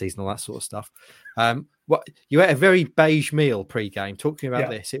pasties and all that sort of stuff. What you ate a very beige meal pre-game. Talk to me about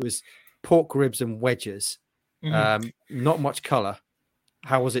this. It was pork ribs and wedges. Not much colour.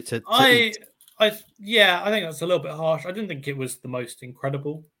 How was it to eat? I think that's a little bit harsh. I didn't think it was the most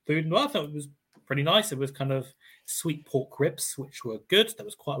incredible food. No, I thought it was pretty nice. It was kind of sweet pork ribs, which were good. There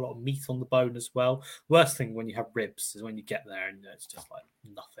was quite a lot of meat on the bone as well. Worst thing when you have ribs is when you get there and it's just like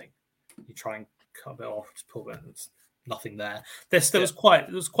nothing. You try and cut it off, just pull it, and it's nothing there. It was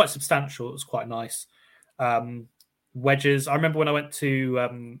quite substantial. It was quite nice. Wedges. I remember when I went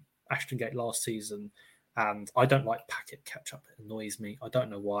to Ashton Gate last season, and I don't like packet ketchup. It annoys me. I don't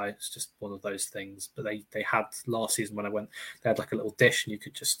know why. It's just one of those things. But they had last season when I went, they had like a little dish, and you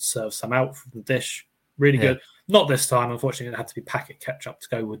could just serve some out from the dish. Really good. Not this time, unfortunately. It had to be packet ketchup to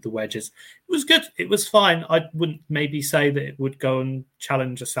go with the wedges. It was good. It was fine. I wouldn't maybe say that it would go and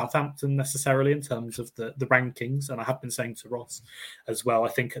challenge a Southampton necessarily in terms of the rankings. And I have been saying to Ross as well, I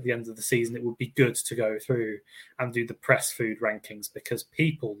think at the end of the season, it would be good to go through and do the press food rankings because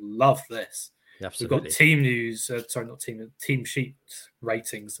people love this. Yeah, absolutely. We've got team news, team sheet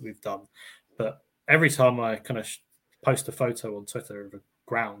ratings that we've done. But every time I kind of post a photo on Twitter of a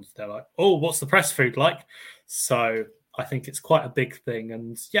ground, they're like, oh, what's the press food like? So I think it's quite a big thing.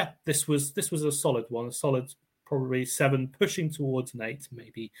 And yeah, this was a solid one, a solid probably 7, pushing towards an 8,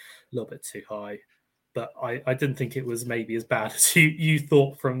 maybe a little bit too high. But I didn't think it was maybe as bad as you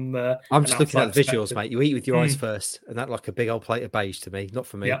thought from I'm just looking at the visuals, mate. You eat with your eyes first, and that like a big old plate of beige to me, not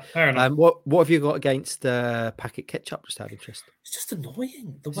for me. Yeah, fair enough. What have you got against packet ketchup? Just out of interest. It's just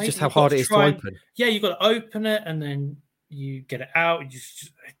annoying. The It's way just how hard it is to open. Yeah, you've got to open it and then you get it out.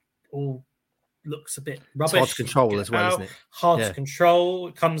 It all looks a bit rubbish. It's hard to control as well, isn't it? Hard to control.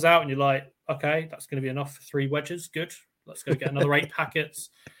 It comes out and you're like, okay, that's going to be enough for 3 wedges. Good. Let's go get another 8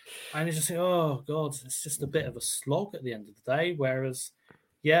 packets. And you just think, oh, God, it's just a bit of a slog at the end of the day. Whereas,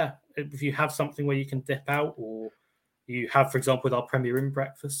 yeah, if you have something where you can dip out, or you have, for example, with our Premier Inn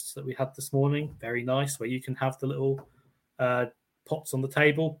breakfasts that we had this morning, very nice, where you can have the little pots on the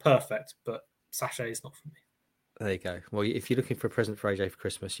table, perfect. But sachet is not for me. There you go. Well, if you're looking for a present for AJ for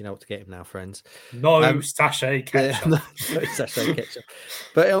Christmas, you know what to get him now, friends. No sachet ketchup. No sachet ketchup.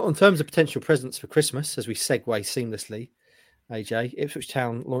 But in terms of potential presents for Christmas, as we segue seamlessly, AJ, Ipswich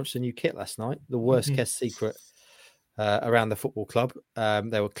Town launched a new kit last night, the worst kept secret around the football club.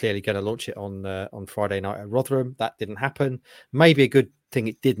 They were clearly going to launch it on Friday night at Rotherham. That didn't happen. Maybe a good thing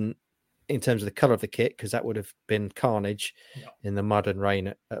it didn't in terms of the colour of the kit, because that would have been carnage in the mud and rain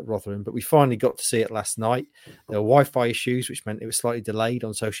at Rotherham. But we finally got to see it last night. There were Wi-Fi issues, which meant it was slightly delayed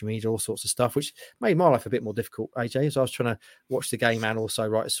on social media, all sorts of stuff, which made my life a bit more difficult, AJ, as I was trying to watch the game and also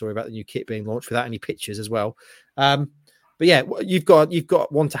write a story about the new kit being launched without any pictures as well. But yeah, you've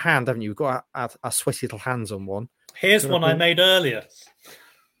got one to hand, haven't you? We've got our sweaty little hands on one. Here's one I made earlier.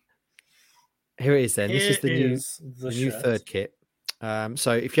 Here it is then. This is the new shirt. third kit.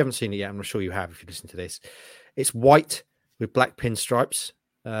 So if you haven't seen it yet, I'm sure you have if you listen to this. It's white with black pinstripes.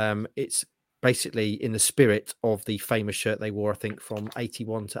 It's basically in the spirit of the famous shirt they wore, I think, from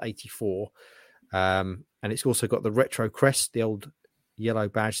 81 to 84. And it's also got the retro crest, the old yellow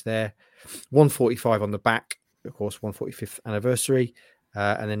badge there. 145 on the back, of course, 145th anniversary.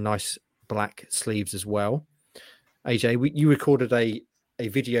 And then nice black sleeves as well. AJ, you recorded a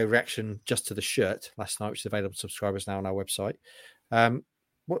video reaction just to the shirt last night, which is available to subscribers now on our website.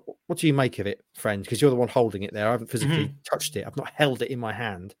 What do you make of it, friend? Because you're the one holding it there. I haven't physically touched it. I've not held it in my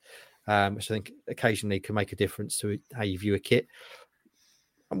hand, which I think occasionally can make a difference to how you view a kit.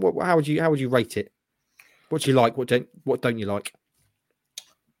 And how would you rate it? What do you like? What don't you like?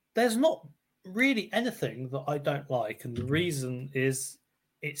 There's not really anything that I don't like, and the reason is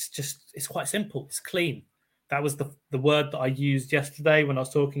it's quite simple. It's clean. That was the word that I used yesterday when I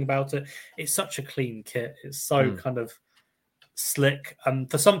was talking about it. It's such a clean kit. It's so kind of slick. And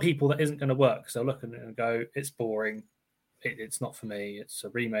for some people, that isn't going to work. So they'll look at it and go, it's boring. It's not for me. It's a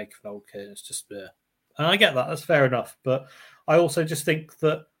remake of an old kit. It's just And I get that. That's fair enough. But I also just think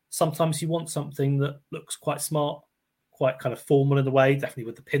that sometimes you want something that looks quite smart, quite kind of formal in a way, definitely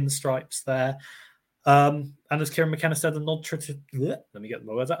with the pinstripes there. And as Kieran McKenna said, a nod to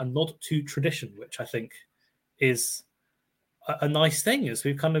tradition, which I think is a nice thing, as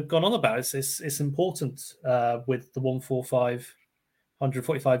we've kind of gone on about. It's important with the 145,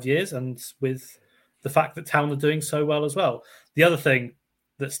 145 years, and with the fact that Town are doing so well as well. The other thing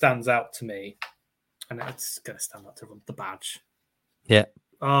that stands out to me, and it's going to stand out to everyone, the badge. Yeah.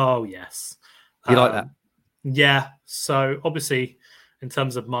 Oh, yes. You like that? Yeah. So obviously, in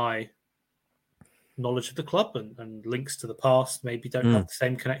terms of my knowledge of the club and links to the past, maybe don't have the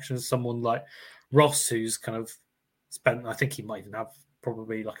same connection as someone like Ross, who's kind of spent, I think he might even have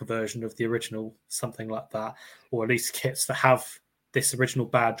probably like a version of the original, something like that, or at least kits that have this original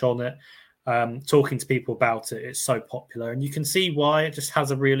badge on it. Talking to people about it, it's so popular, and you can see why. It just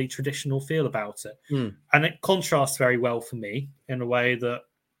has a really traditional feel about it, and it contrasts very well for me in a way that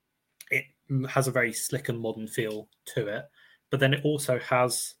it has a very slick and modern feel to it, but then it also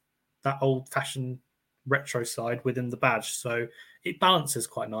has that old-fashioned retro side within the badge, so it balances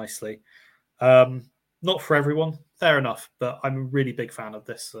quite nicely. Not for everyone, fair enough, but I'm a really big fan of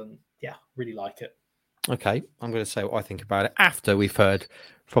this, and yeah, really like it. Okay, I'm going to say what I think about it after we've heard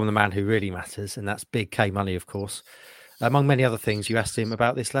from the man who really matters, and that's Big K Money, of course. Among many other things, you asked him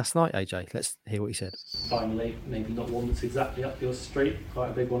about this last night, AJ. Let's hear what he said. Finally, maybe not one that's exactly up your street, quite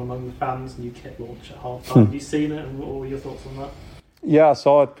a big one among the fans, new kit launch at half-time. Have you seen it, and what were your thoughts on that? Yeah, I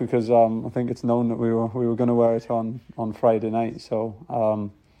saw it because I think it's known that we were going to wear it on Friday night,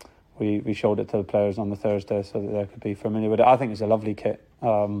 so we showed it to the players on the Thursday so that they could be familiar with it. I think it's a lovely kit.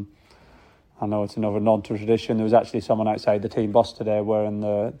 I know it's another nod to tradition. There was actually someone outside the team bus today wearing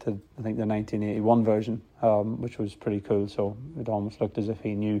the 1981 version, which was pretty cool. So it almost looked as if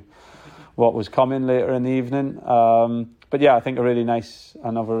he knew what was coming later in the evening. But yeah, I think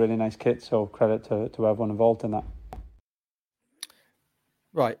another really nice kit. So credit to everyone involved in that.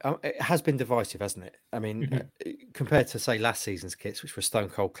 Right, it has been divisive, hasn't it? I mean, compared to say last season's kits, which were stone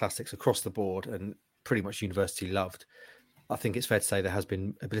cold classics across the board and pretty much universally loved, I think it's fair to say there has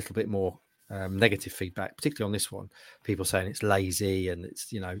been a little bit more negative feedback, particularly on this one. People saying it's lazy and it's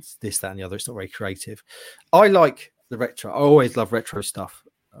this, that, and the other. It's not very creative. I like the retro. I always love retro stuff,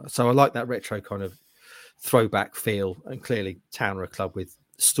 so I like that retro kind of throwback feel. And clearly, Town are a club with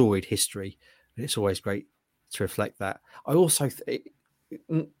storied history, and it's always great to reflect that. I also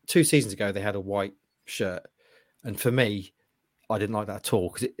 2 seasons ago they had a white shirt, and for me, I didn't like that at all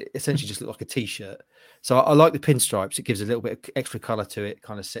because it essentially just looked like a t-shirt. So I like the pinstripes. It gives a little bit of extra colour to it,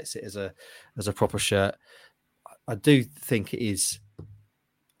 kind of sets it as a proper shirt. I do think it is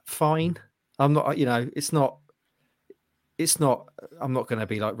fine. I'm not, it's not. I'm not going to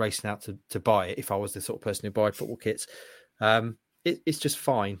be like racing out to buy it if I was the sort of person who buy football kits. It's just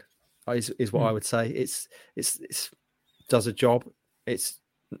fine, is what I would say. It's does a job. It's,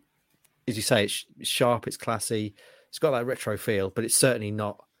 as you say, it's sharp. It's classy. It's got that retro feel, but it's certainly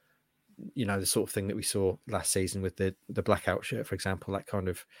not, the sort of thing that we saw last season with the blackout shirt, for example. That kind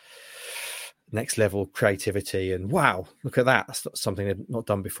of next level creativity and wow, look at that. That's not something they've not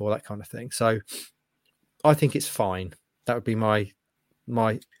done before. That kind of thing. So I think it's fine. That would be my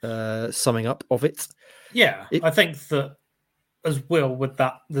summing up of it. Yeah, I think that as well with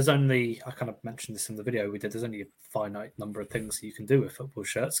that, there's only, I kind of mentioned this in the video we did, there's only a finite number of things you can do with football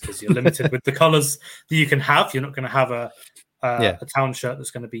shirts because you're limited with the colours that you can have. You're not going to have a Town shirt that's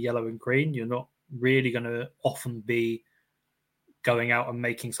going to be yellow and green. You're not really going to often be going out and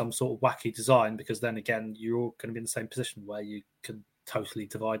making some sort of wacky design because then again, you're all going to be in the same position where you can totally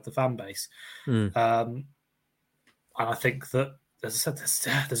divide the fan base. And I think that, as I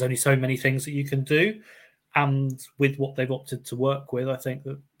said, there's only so many things that you can do. And with what they've opted to work with, I think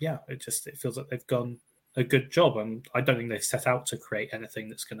that, it feels like they've done a good job. And I don't think they've set out to create anything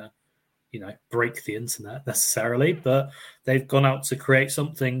that's going to, break the internet necessarily, but they've gone out to create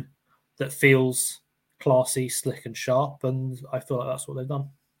something that feels classy, slick and sharp. And I feel like that's what they've done.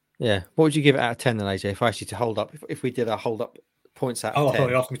 Yeah. What would you give it out of 10 then, AJ? If I asked you to hold up, if we did a hold up points out of 10. I thought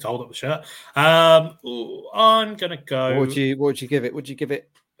you asked me to hold up the shirt. I'm going to go. What would you give it? Would you give it,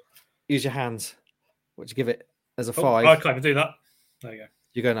 use your hands? What do you give it as a 5? I can't even do that. There you go.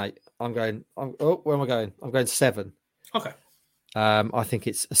 You're going 8. Where am I going? I'm going 7. Okay. I think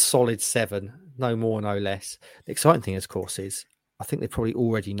it's a solid 7, no more, no less. The exciting thing, of course, is I think they probably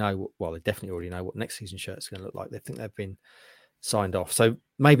already know. They definitely already know what next season's shirt is going to look like. They think they've been signed off. So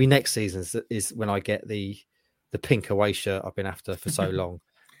maybe next season's is when I get the pink away shirt I've been after for so long,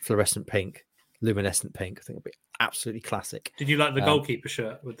 fluorescent pink, luminescent pink. I think it'll be absolutely classic. Did you like the goalkeeper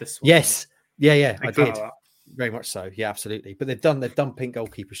shirt with this one? Yes. Yeah, I did. Very much so. Yeah, absolutely. But they've done pink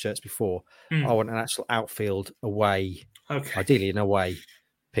goalkeeper shirts before. I want an actual outfield away, ideally an away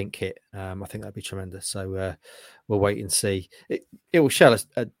pink kit. I think that'd be tremendous. So we'll wait and see. It will show us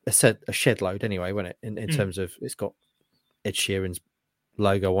a shed load anyway, won't it? In terms of it's got Ed Sheeran's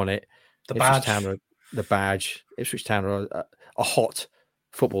logo on it, the Ipswich badge. Town, the badge. Ipswich Town are a hot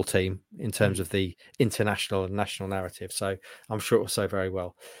football team in terms of the international and national narrative. So I'm sure it will say very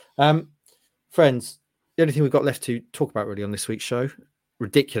well. Friends, the only thing we've got left to talk about really on this week's show,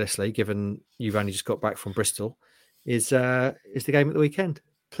 ridiculously, given you've only just got back from Bristol, is the game at the weekend.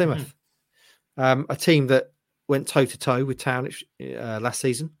 Plymouth, a team that went toe to toe with Town last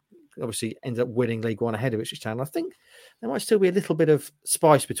season. Obviously, ended up winning League One ahead of Ipswich Town. I think there might still be a little bit of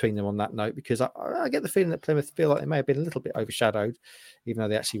spice between them on that note, because I get the feeling that Plymouth feel like they may have been a little bit overshadowed, even though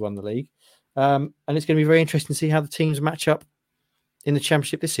they actually won the league. And it's going to be very interesting to see how the teams match up in the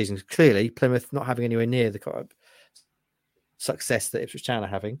Championship this season. Clearly, Plymouth not having anywhere near the kind of success that Ipswich Town are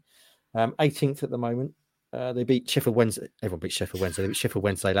having. 18th at the moment. They beat Sheffield Wednesday. Everyone beat Sheffield Wednesday. They beat Sheffield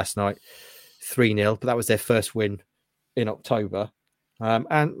Wednesday last night, 3-0, but that was their first win in October. And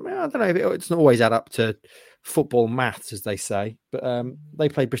I don't know, it's not always add up to football maths, as they say, but they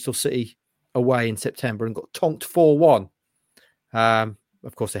played Bristol City away in September and got tonked 4-1.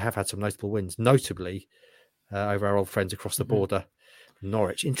 Of course, they have had some notable wins, notably over our old friends across the border,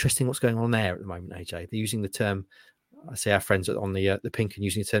 Norwich. Interesting what's going on there at the moment, AJ. They're using the term, I see our friends on the pink and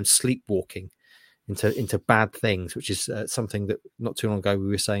using the term sleepwalking into bad things, which is something that not too long ago we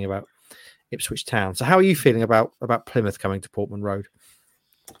were saying about Ipswich Town. So how are you feeling about Plymouth coming to Portman Road?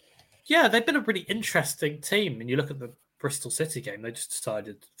 Yeah, they've been a really interesting team. And you look at the Bristol City game, they just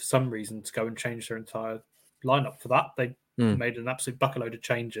decided for some reason to go and change their entire lineup for that. They made an absolute bucketload of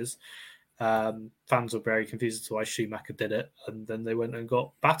changes. Fans were very confused as to why Schumacher did it. And then they went and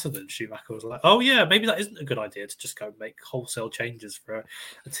got battered. And Schumacher was like, oh, yeah, maybe that isn't a good idea to just go make wholesale changes for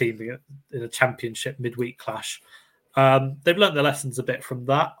a team in a championship midweek clash. They've learned their lessons a bit from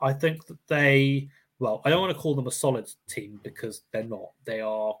that. I think that I don't want to call them a solid team because they're not. They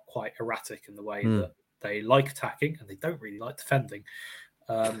are quite erratic in the way that they like attacking and they don't really like defending.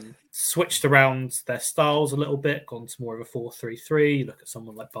 Switched around their styles a little bit, gone to more of a 4-3-3. You look at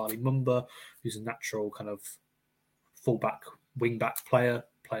someone like Barley Mumba, who's a natural kind of fullback, wing-back player,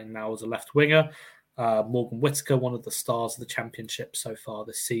 playing now as a left winger. Morgan Whittaker, one of the stars of the championship so far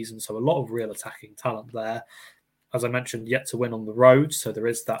this season. So a lot of real attacking talent there. As I mentioned, yet to win on the road, so there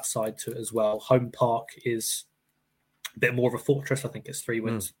is that side to it as well. Home Park is a bit more of a fortress. I think it's 3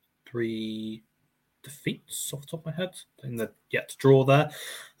 wins, 3 defeats off the top of my head. I think they're yet to draw there.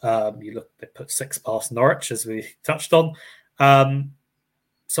 They put 6 past Norwich, as we touched on.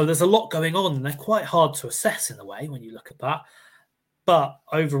 So there's a lot going on, and they're quite hard to assess in a way when you look at that. But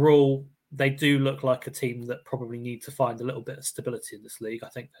overall, they do look like a team that probably need to find a little bit of stability in this league. I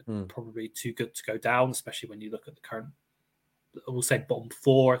think they're probably too good to go down, especially when you look at the current, we'll say bottom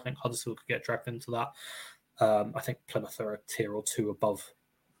 4. I think Huddersfield could get dragged into that. I think Plymouth are a tier or 2 above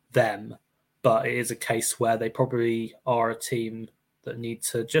them, but it is a case where they probably are a team that need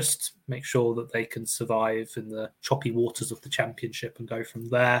to just make sure that they can survive in the choppy waters of the championship and go from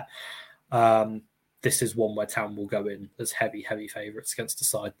there. This is one where Town will go in as heavy favourites against a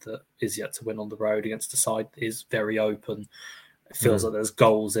side that is yet to win on the road, against a side that is very open. It feels like there's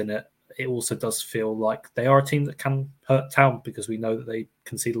goals in it. It also does feel like they are a team that can hurt Town because we know that they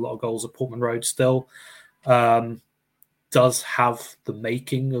concede a lot of goals at Portman Road still. Does have the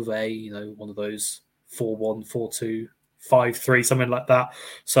making of one of those 4-1, 4-2, 5-3, something like that.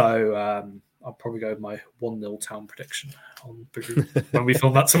 So I'll probably go with my 1-0 Town prediction on when we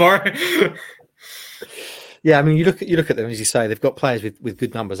film that tomorrow. Yeah, I mean, you look at them, as you say, they've got players with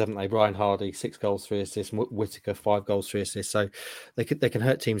good numbers, haven't they? Brian Hardy, 6 goals, 3 assists, Whittaker, 5 goals, 3 assists. So they can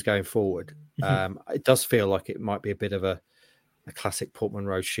hurt teams going forward. It does feel like it might be a bit of a classic Portman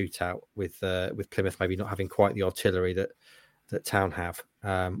Road shootout with Plymouth maybe not having quite the artillery that Town have,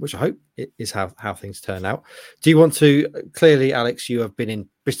 which I hope is how things turn out. Do you want to, clearly, Alex, you have been in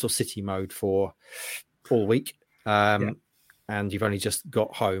Bristol City mode for all week, and you've only just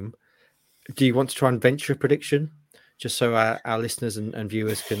got home. Do you want to try and venture a prediction, just so our listeners and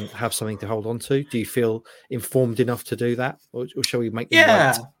viewers can have something to hold on to? Do you feel informed enough to do that, or shall we make them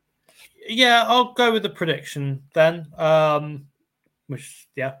wait? Yeah, I'll go with the prediction then. We've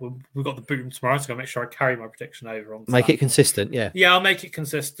got the boom tomorrow, so I'll make sure I carry my prediction over on. Make it consistent, yeah. Yeah, I'll make it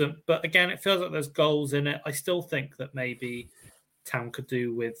consistent. But again, it feels like there's goals in it. I still think that maybe Town could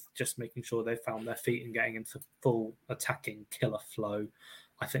do with just making sure they found their feet and getting into full attacking killer flow.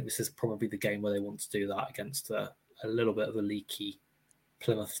 I think this is probably the game where they want to do that against a little bit of a leaky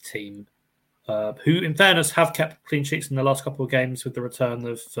Plymouth team, who, in fairness, have kept clean sheets in the last couple of games with the return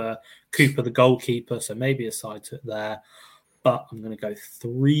of Cooper, the goalkeeper. So maybe a side to it there. but I'm going to go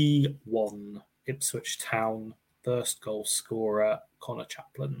 3-1 Ipswich Town. First goal scorer, Connor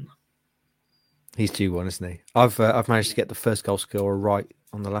Chaplin. He's due one, isn't he? I've managed to get the first goal scorer right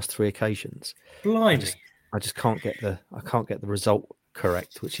on the last 3 occasions. Blimey. I just can't get the result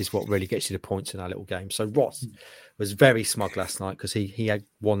correct, which is what really gets you the points in our little game. So Ross was very smug last night because he had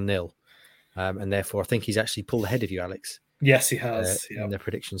 1-0, and therefore I think he's actually pulled ahead of you, Alex. Yes, he has in the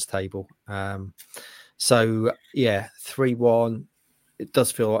predictions table. So yeah, 3-1. It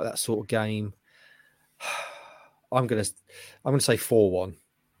does feel like that sort of game. I'm gonna say 4-1.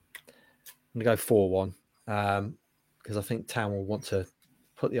 I'm gonna go 4-1 because I think Town will want to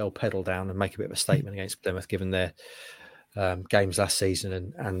put the old pedal down and make a bit of a statement against Plymouth, given their games last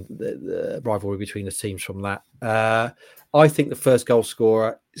season and the rivalry between the teams from that. I think the first goal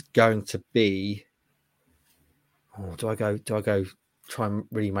scorer is going to be. Oh, do I go? Try and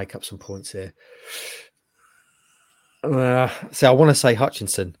really make up some points here. So I want to say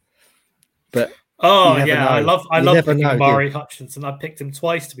Hutchinson, but yeah, know. I love picking Murray dude. Hutchinson. I picked him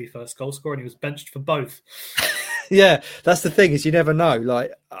twice to be first goal scorer, and he was benched for both. Yeah, that's the thing, is you never know.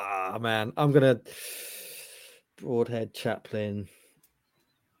 Like, man, I'm gonna Broadhead, Chaplin.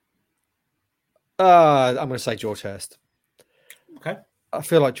 I'm gonna say George Hurst. Okay. I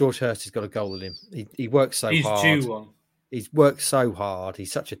feel like George Hurst has got a goal in him. He works so hard. He's due one. He's worked so hard.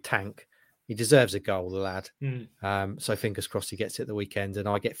 He's such a tank. He deserves a goal, the lad. So fingers crossed he gets it the weekend, and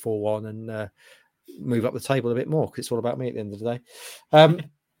I get 4-1 and move up the table a bit more, because it's all about me at the end of the day.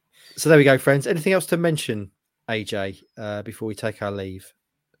 So there we go, friends. Anything else to mention, AJ, before we take our leave?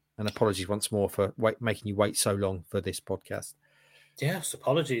 And apologies once more for making you wait so long for this podcast. Yes,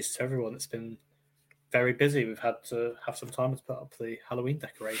 apologies to everyone. It's been very busy. We've had to have some time to put up the Halloween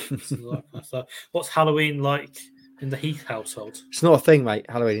decorations. So what's Halloween like in the Heath household? It's not a thing, mate.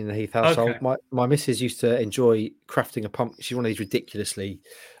 Halloween in the Heath household. Okay. My missus used to enjoy crafting a pumpkin. She's one of these ridiculously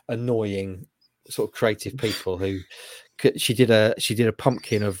annoying sort of creative people who she did a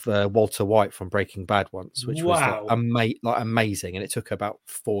pumpkin of Walter White from Breaking Bad once, which was amazing, and it took her about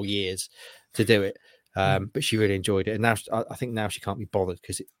 4 years to do it. But she really enjoyed it, and now I think now she can't be bothered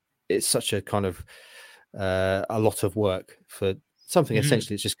because it's such a kind of a lot of work for something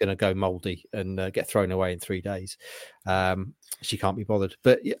essentially that's just going to go mouldy and get thrown away in 3 days. She can't be bothered.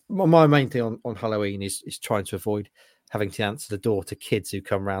 But yeah, my main thing on Halloween is trying to avoid having to answer the door to kids who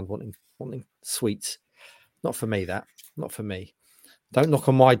come around wanting sweets. Not for me, that. Not for me. Don't knock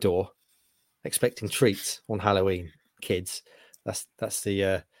on my door expecting treats on Halloween, kids. That's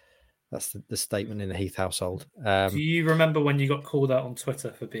the statement in the Heath household. Do you remember when you got called out on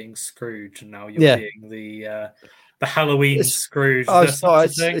Twitter for being Scrooge, and now you're being the Halloween Scrooge? It's not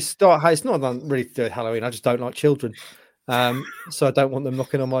really to do with Halloween. I just don't like children, so I don't want them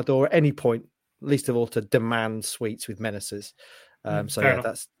knocking on my door at any point. Least of all to demand sweets with menaces.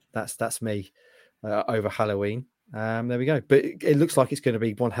 That's me over Halloween. There we go. But it looks like it's going to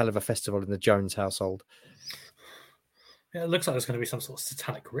be one hell of a festival in the Jones household. Yeah, it looks like there's going to be some sort of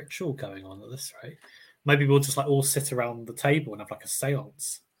satanic ritual going on at this rate. Maybe we'll just all sit around the table and have a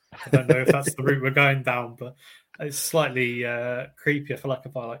seance. I don't know if that's the route we're going down, but it's slightly creepy. I feel like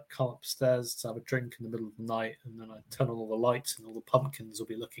if I come upstairs to have a drink in the middle of the night and then I turn on all the lights and all the pumpkins will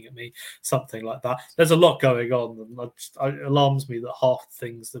be looking at me, something like that. There's a lot going on, and it alarms me that half the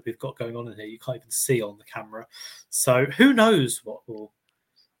things that we've got going on in here you can't even see on the camera. So who knows what will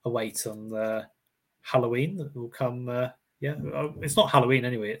await on Halloween that will come. It's not Halloween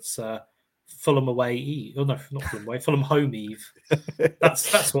anyway. It's Fulham away Eve. Oh no, not Fulham away. Fulham home Eve.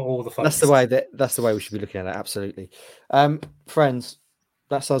 That's what all the fun. That's the way we should be looking at it. Absolutely, friends.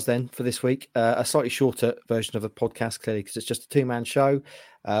 That's us then for this week. A slightly shorter version of the podcast, clearly, because it's just a 2-man show.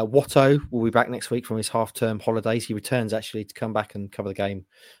 Watto will be back next week from his half-term holidays. He returns actually to come back and cover the game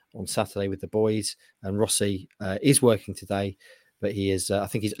on Saturday with the boys. And Rossi is working today, but he is. I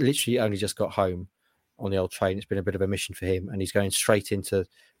think he's literally only just got home on the old train. It's been a bit of a mission for him, and he's going straight into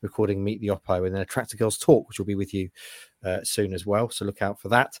recording Meet the Oppo and then a Tractor Girls Talk, which will be with you soon as well. So look out for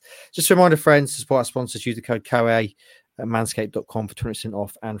that. Just a reminder, friends, to support our sponsors, use the code COA at manscaped.com for 20%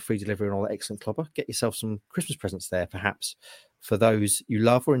 off and free delivery and all that excellent clobber. Get yourself some Christmas presents there, perhaps, for those you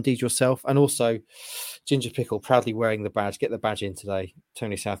love or indeed yourself. And also, Ginger Pickle, proudly wearing the badge. Get the badge in today.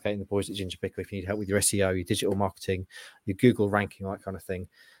 Tony Southgate and the boys at Ginger Pickle, if you need help with your SEO, your digital marketing, your Google ranking, all that kind of thing.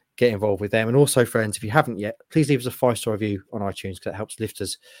 Get involved with them. And also, friends, if you haven't yet, please leave us a 5-star review on iTunes, because that helps lift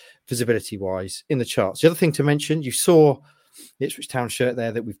us visibility wise in the charts. The other thing to mention, you saw the Ipswich Town shirt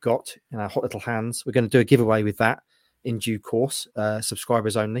there that we've got in our hot little hands. We're going to do a giveaway with that in due course,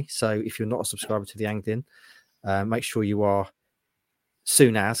 subscribers only. So if you're not a subscriber to the Anglian, make sure you are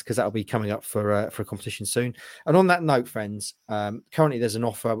soon as, because that'll be coming up for a competition soon. And on that note, friends, currently there's an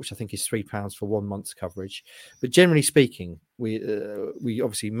offer which I think is £3 for 1 month's coverage. But generally speaking, we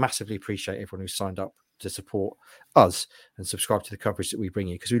obviously massively appreciate everyone who's signed up to support us and subscribe to the coverage that we bring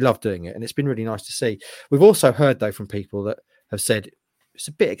you, because we love doing it, and it's been really nice to see. We've also heard though from people that have said it's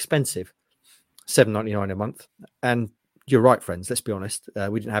a bit expensive, $7.99 a month, and you're right, friends. Let's be honest.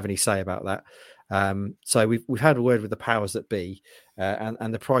 We didn't have any say about that. So we've had a word with the powers that be,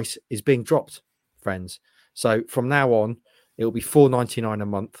 and the price is being dropped, friends. So from now on, it will be $4.99 a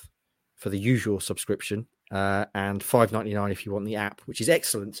month for the usual subscription, and $5.99 if you want the app, which is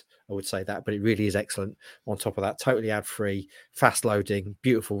excellent. I would say that, but it really is excellent. On top of that, totally ad-free, fast loading,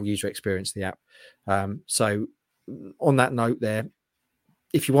 beautiful user experience, the app. So on that note there,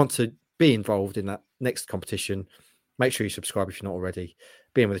 if you want to be involved in that next competition, make sure you subscribe if you're not already,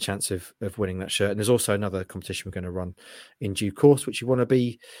 being with a chance of winning that shirt. And there's also another competition we're going to run in due course, which you want to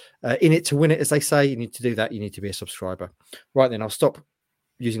be in it to win it, as they say. You need to do that. You need to be a subscriber. Right then, I'll stop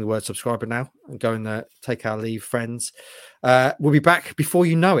using the word subscriber now and go and take our leave, friends. We'll be back before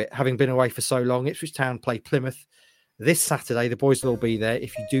you know it, having been away for so long. Ipswich Town play Plymouth this Saturday. The boys will all be there.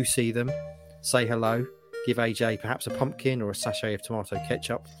 If you do see them, say hello. Give AJ perhaps a pumpkin or a sachet of tomato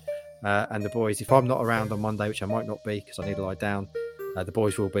ketchup. And the boys, if I'm not around on Monday, which I might not be because I need to lie down, the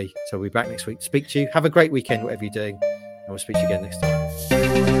boys will be. So we'll be back next week to speak to you. Have a great weekend, whatever you're doing. And we'll speak to you again next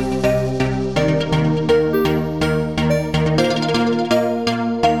time.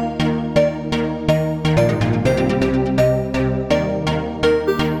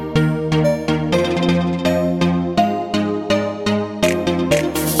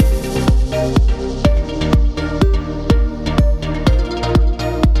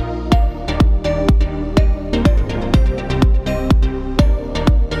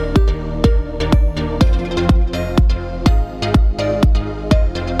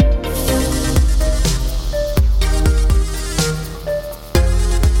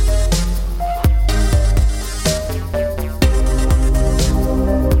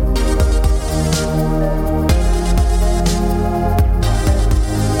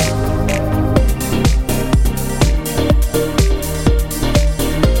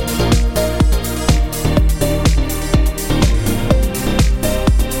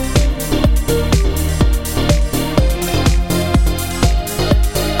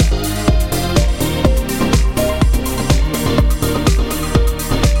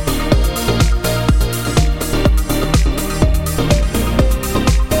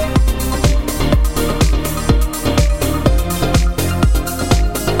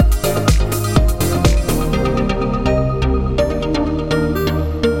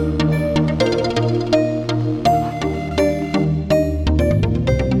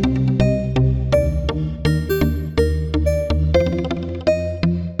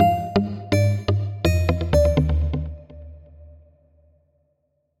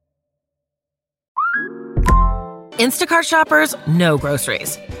 Instacart shoppers know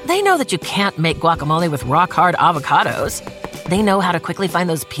groceries. They know that you can't make guacamole with rock-hard avocados. They know how to quickly find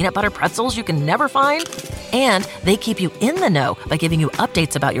those peanut butter pretzels you can never find. And they keep you in the know by giving you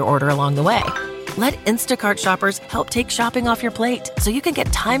updates about your order along the way. Let Instacart shoppers help take shopping off your plate so you can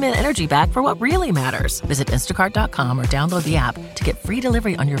get time and energy back for what really matters. Visit instacart.com or download the app to get free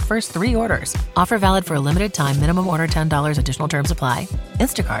delivery on your first 3 orders. Offer valid for a limited time. Minimum order $10. Additional terms apply.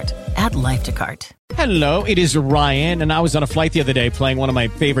 Instacart. Add life to cart. Hello, it is Ryan, and I was on a flight the other day playing one of my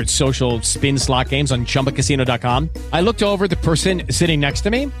favorite social spin slot games on ChumbaCasino.com. I looked over at the person sitting next to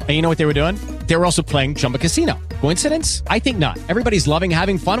me, and you know what they were doing? They were also playing Chumba Casino. Coincidence? I think not. Everybody's loving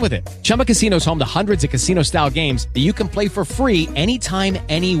having fun with it. Chumba Casino is home to hundreds of casino-style games that you can play for free anytime,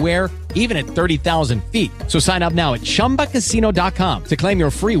 anywhere, even at 30,000 feet. So sign up now at ChumbaCasino.com to claim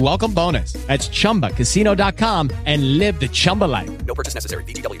your free welcome bonus. That's ChumbaCasino.com and live the Chumba life. No purchase necessary.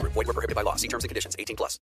 VGW. Void where prohibited by law. See terms and conditions. 18+.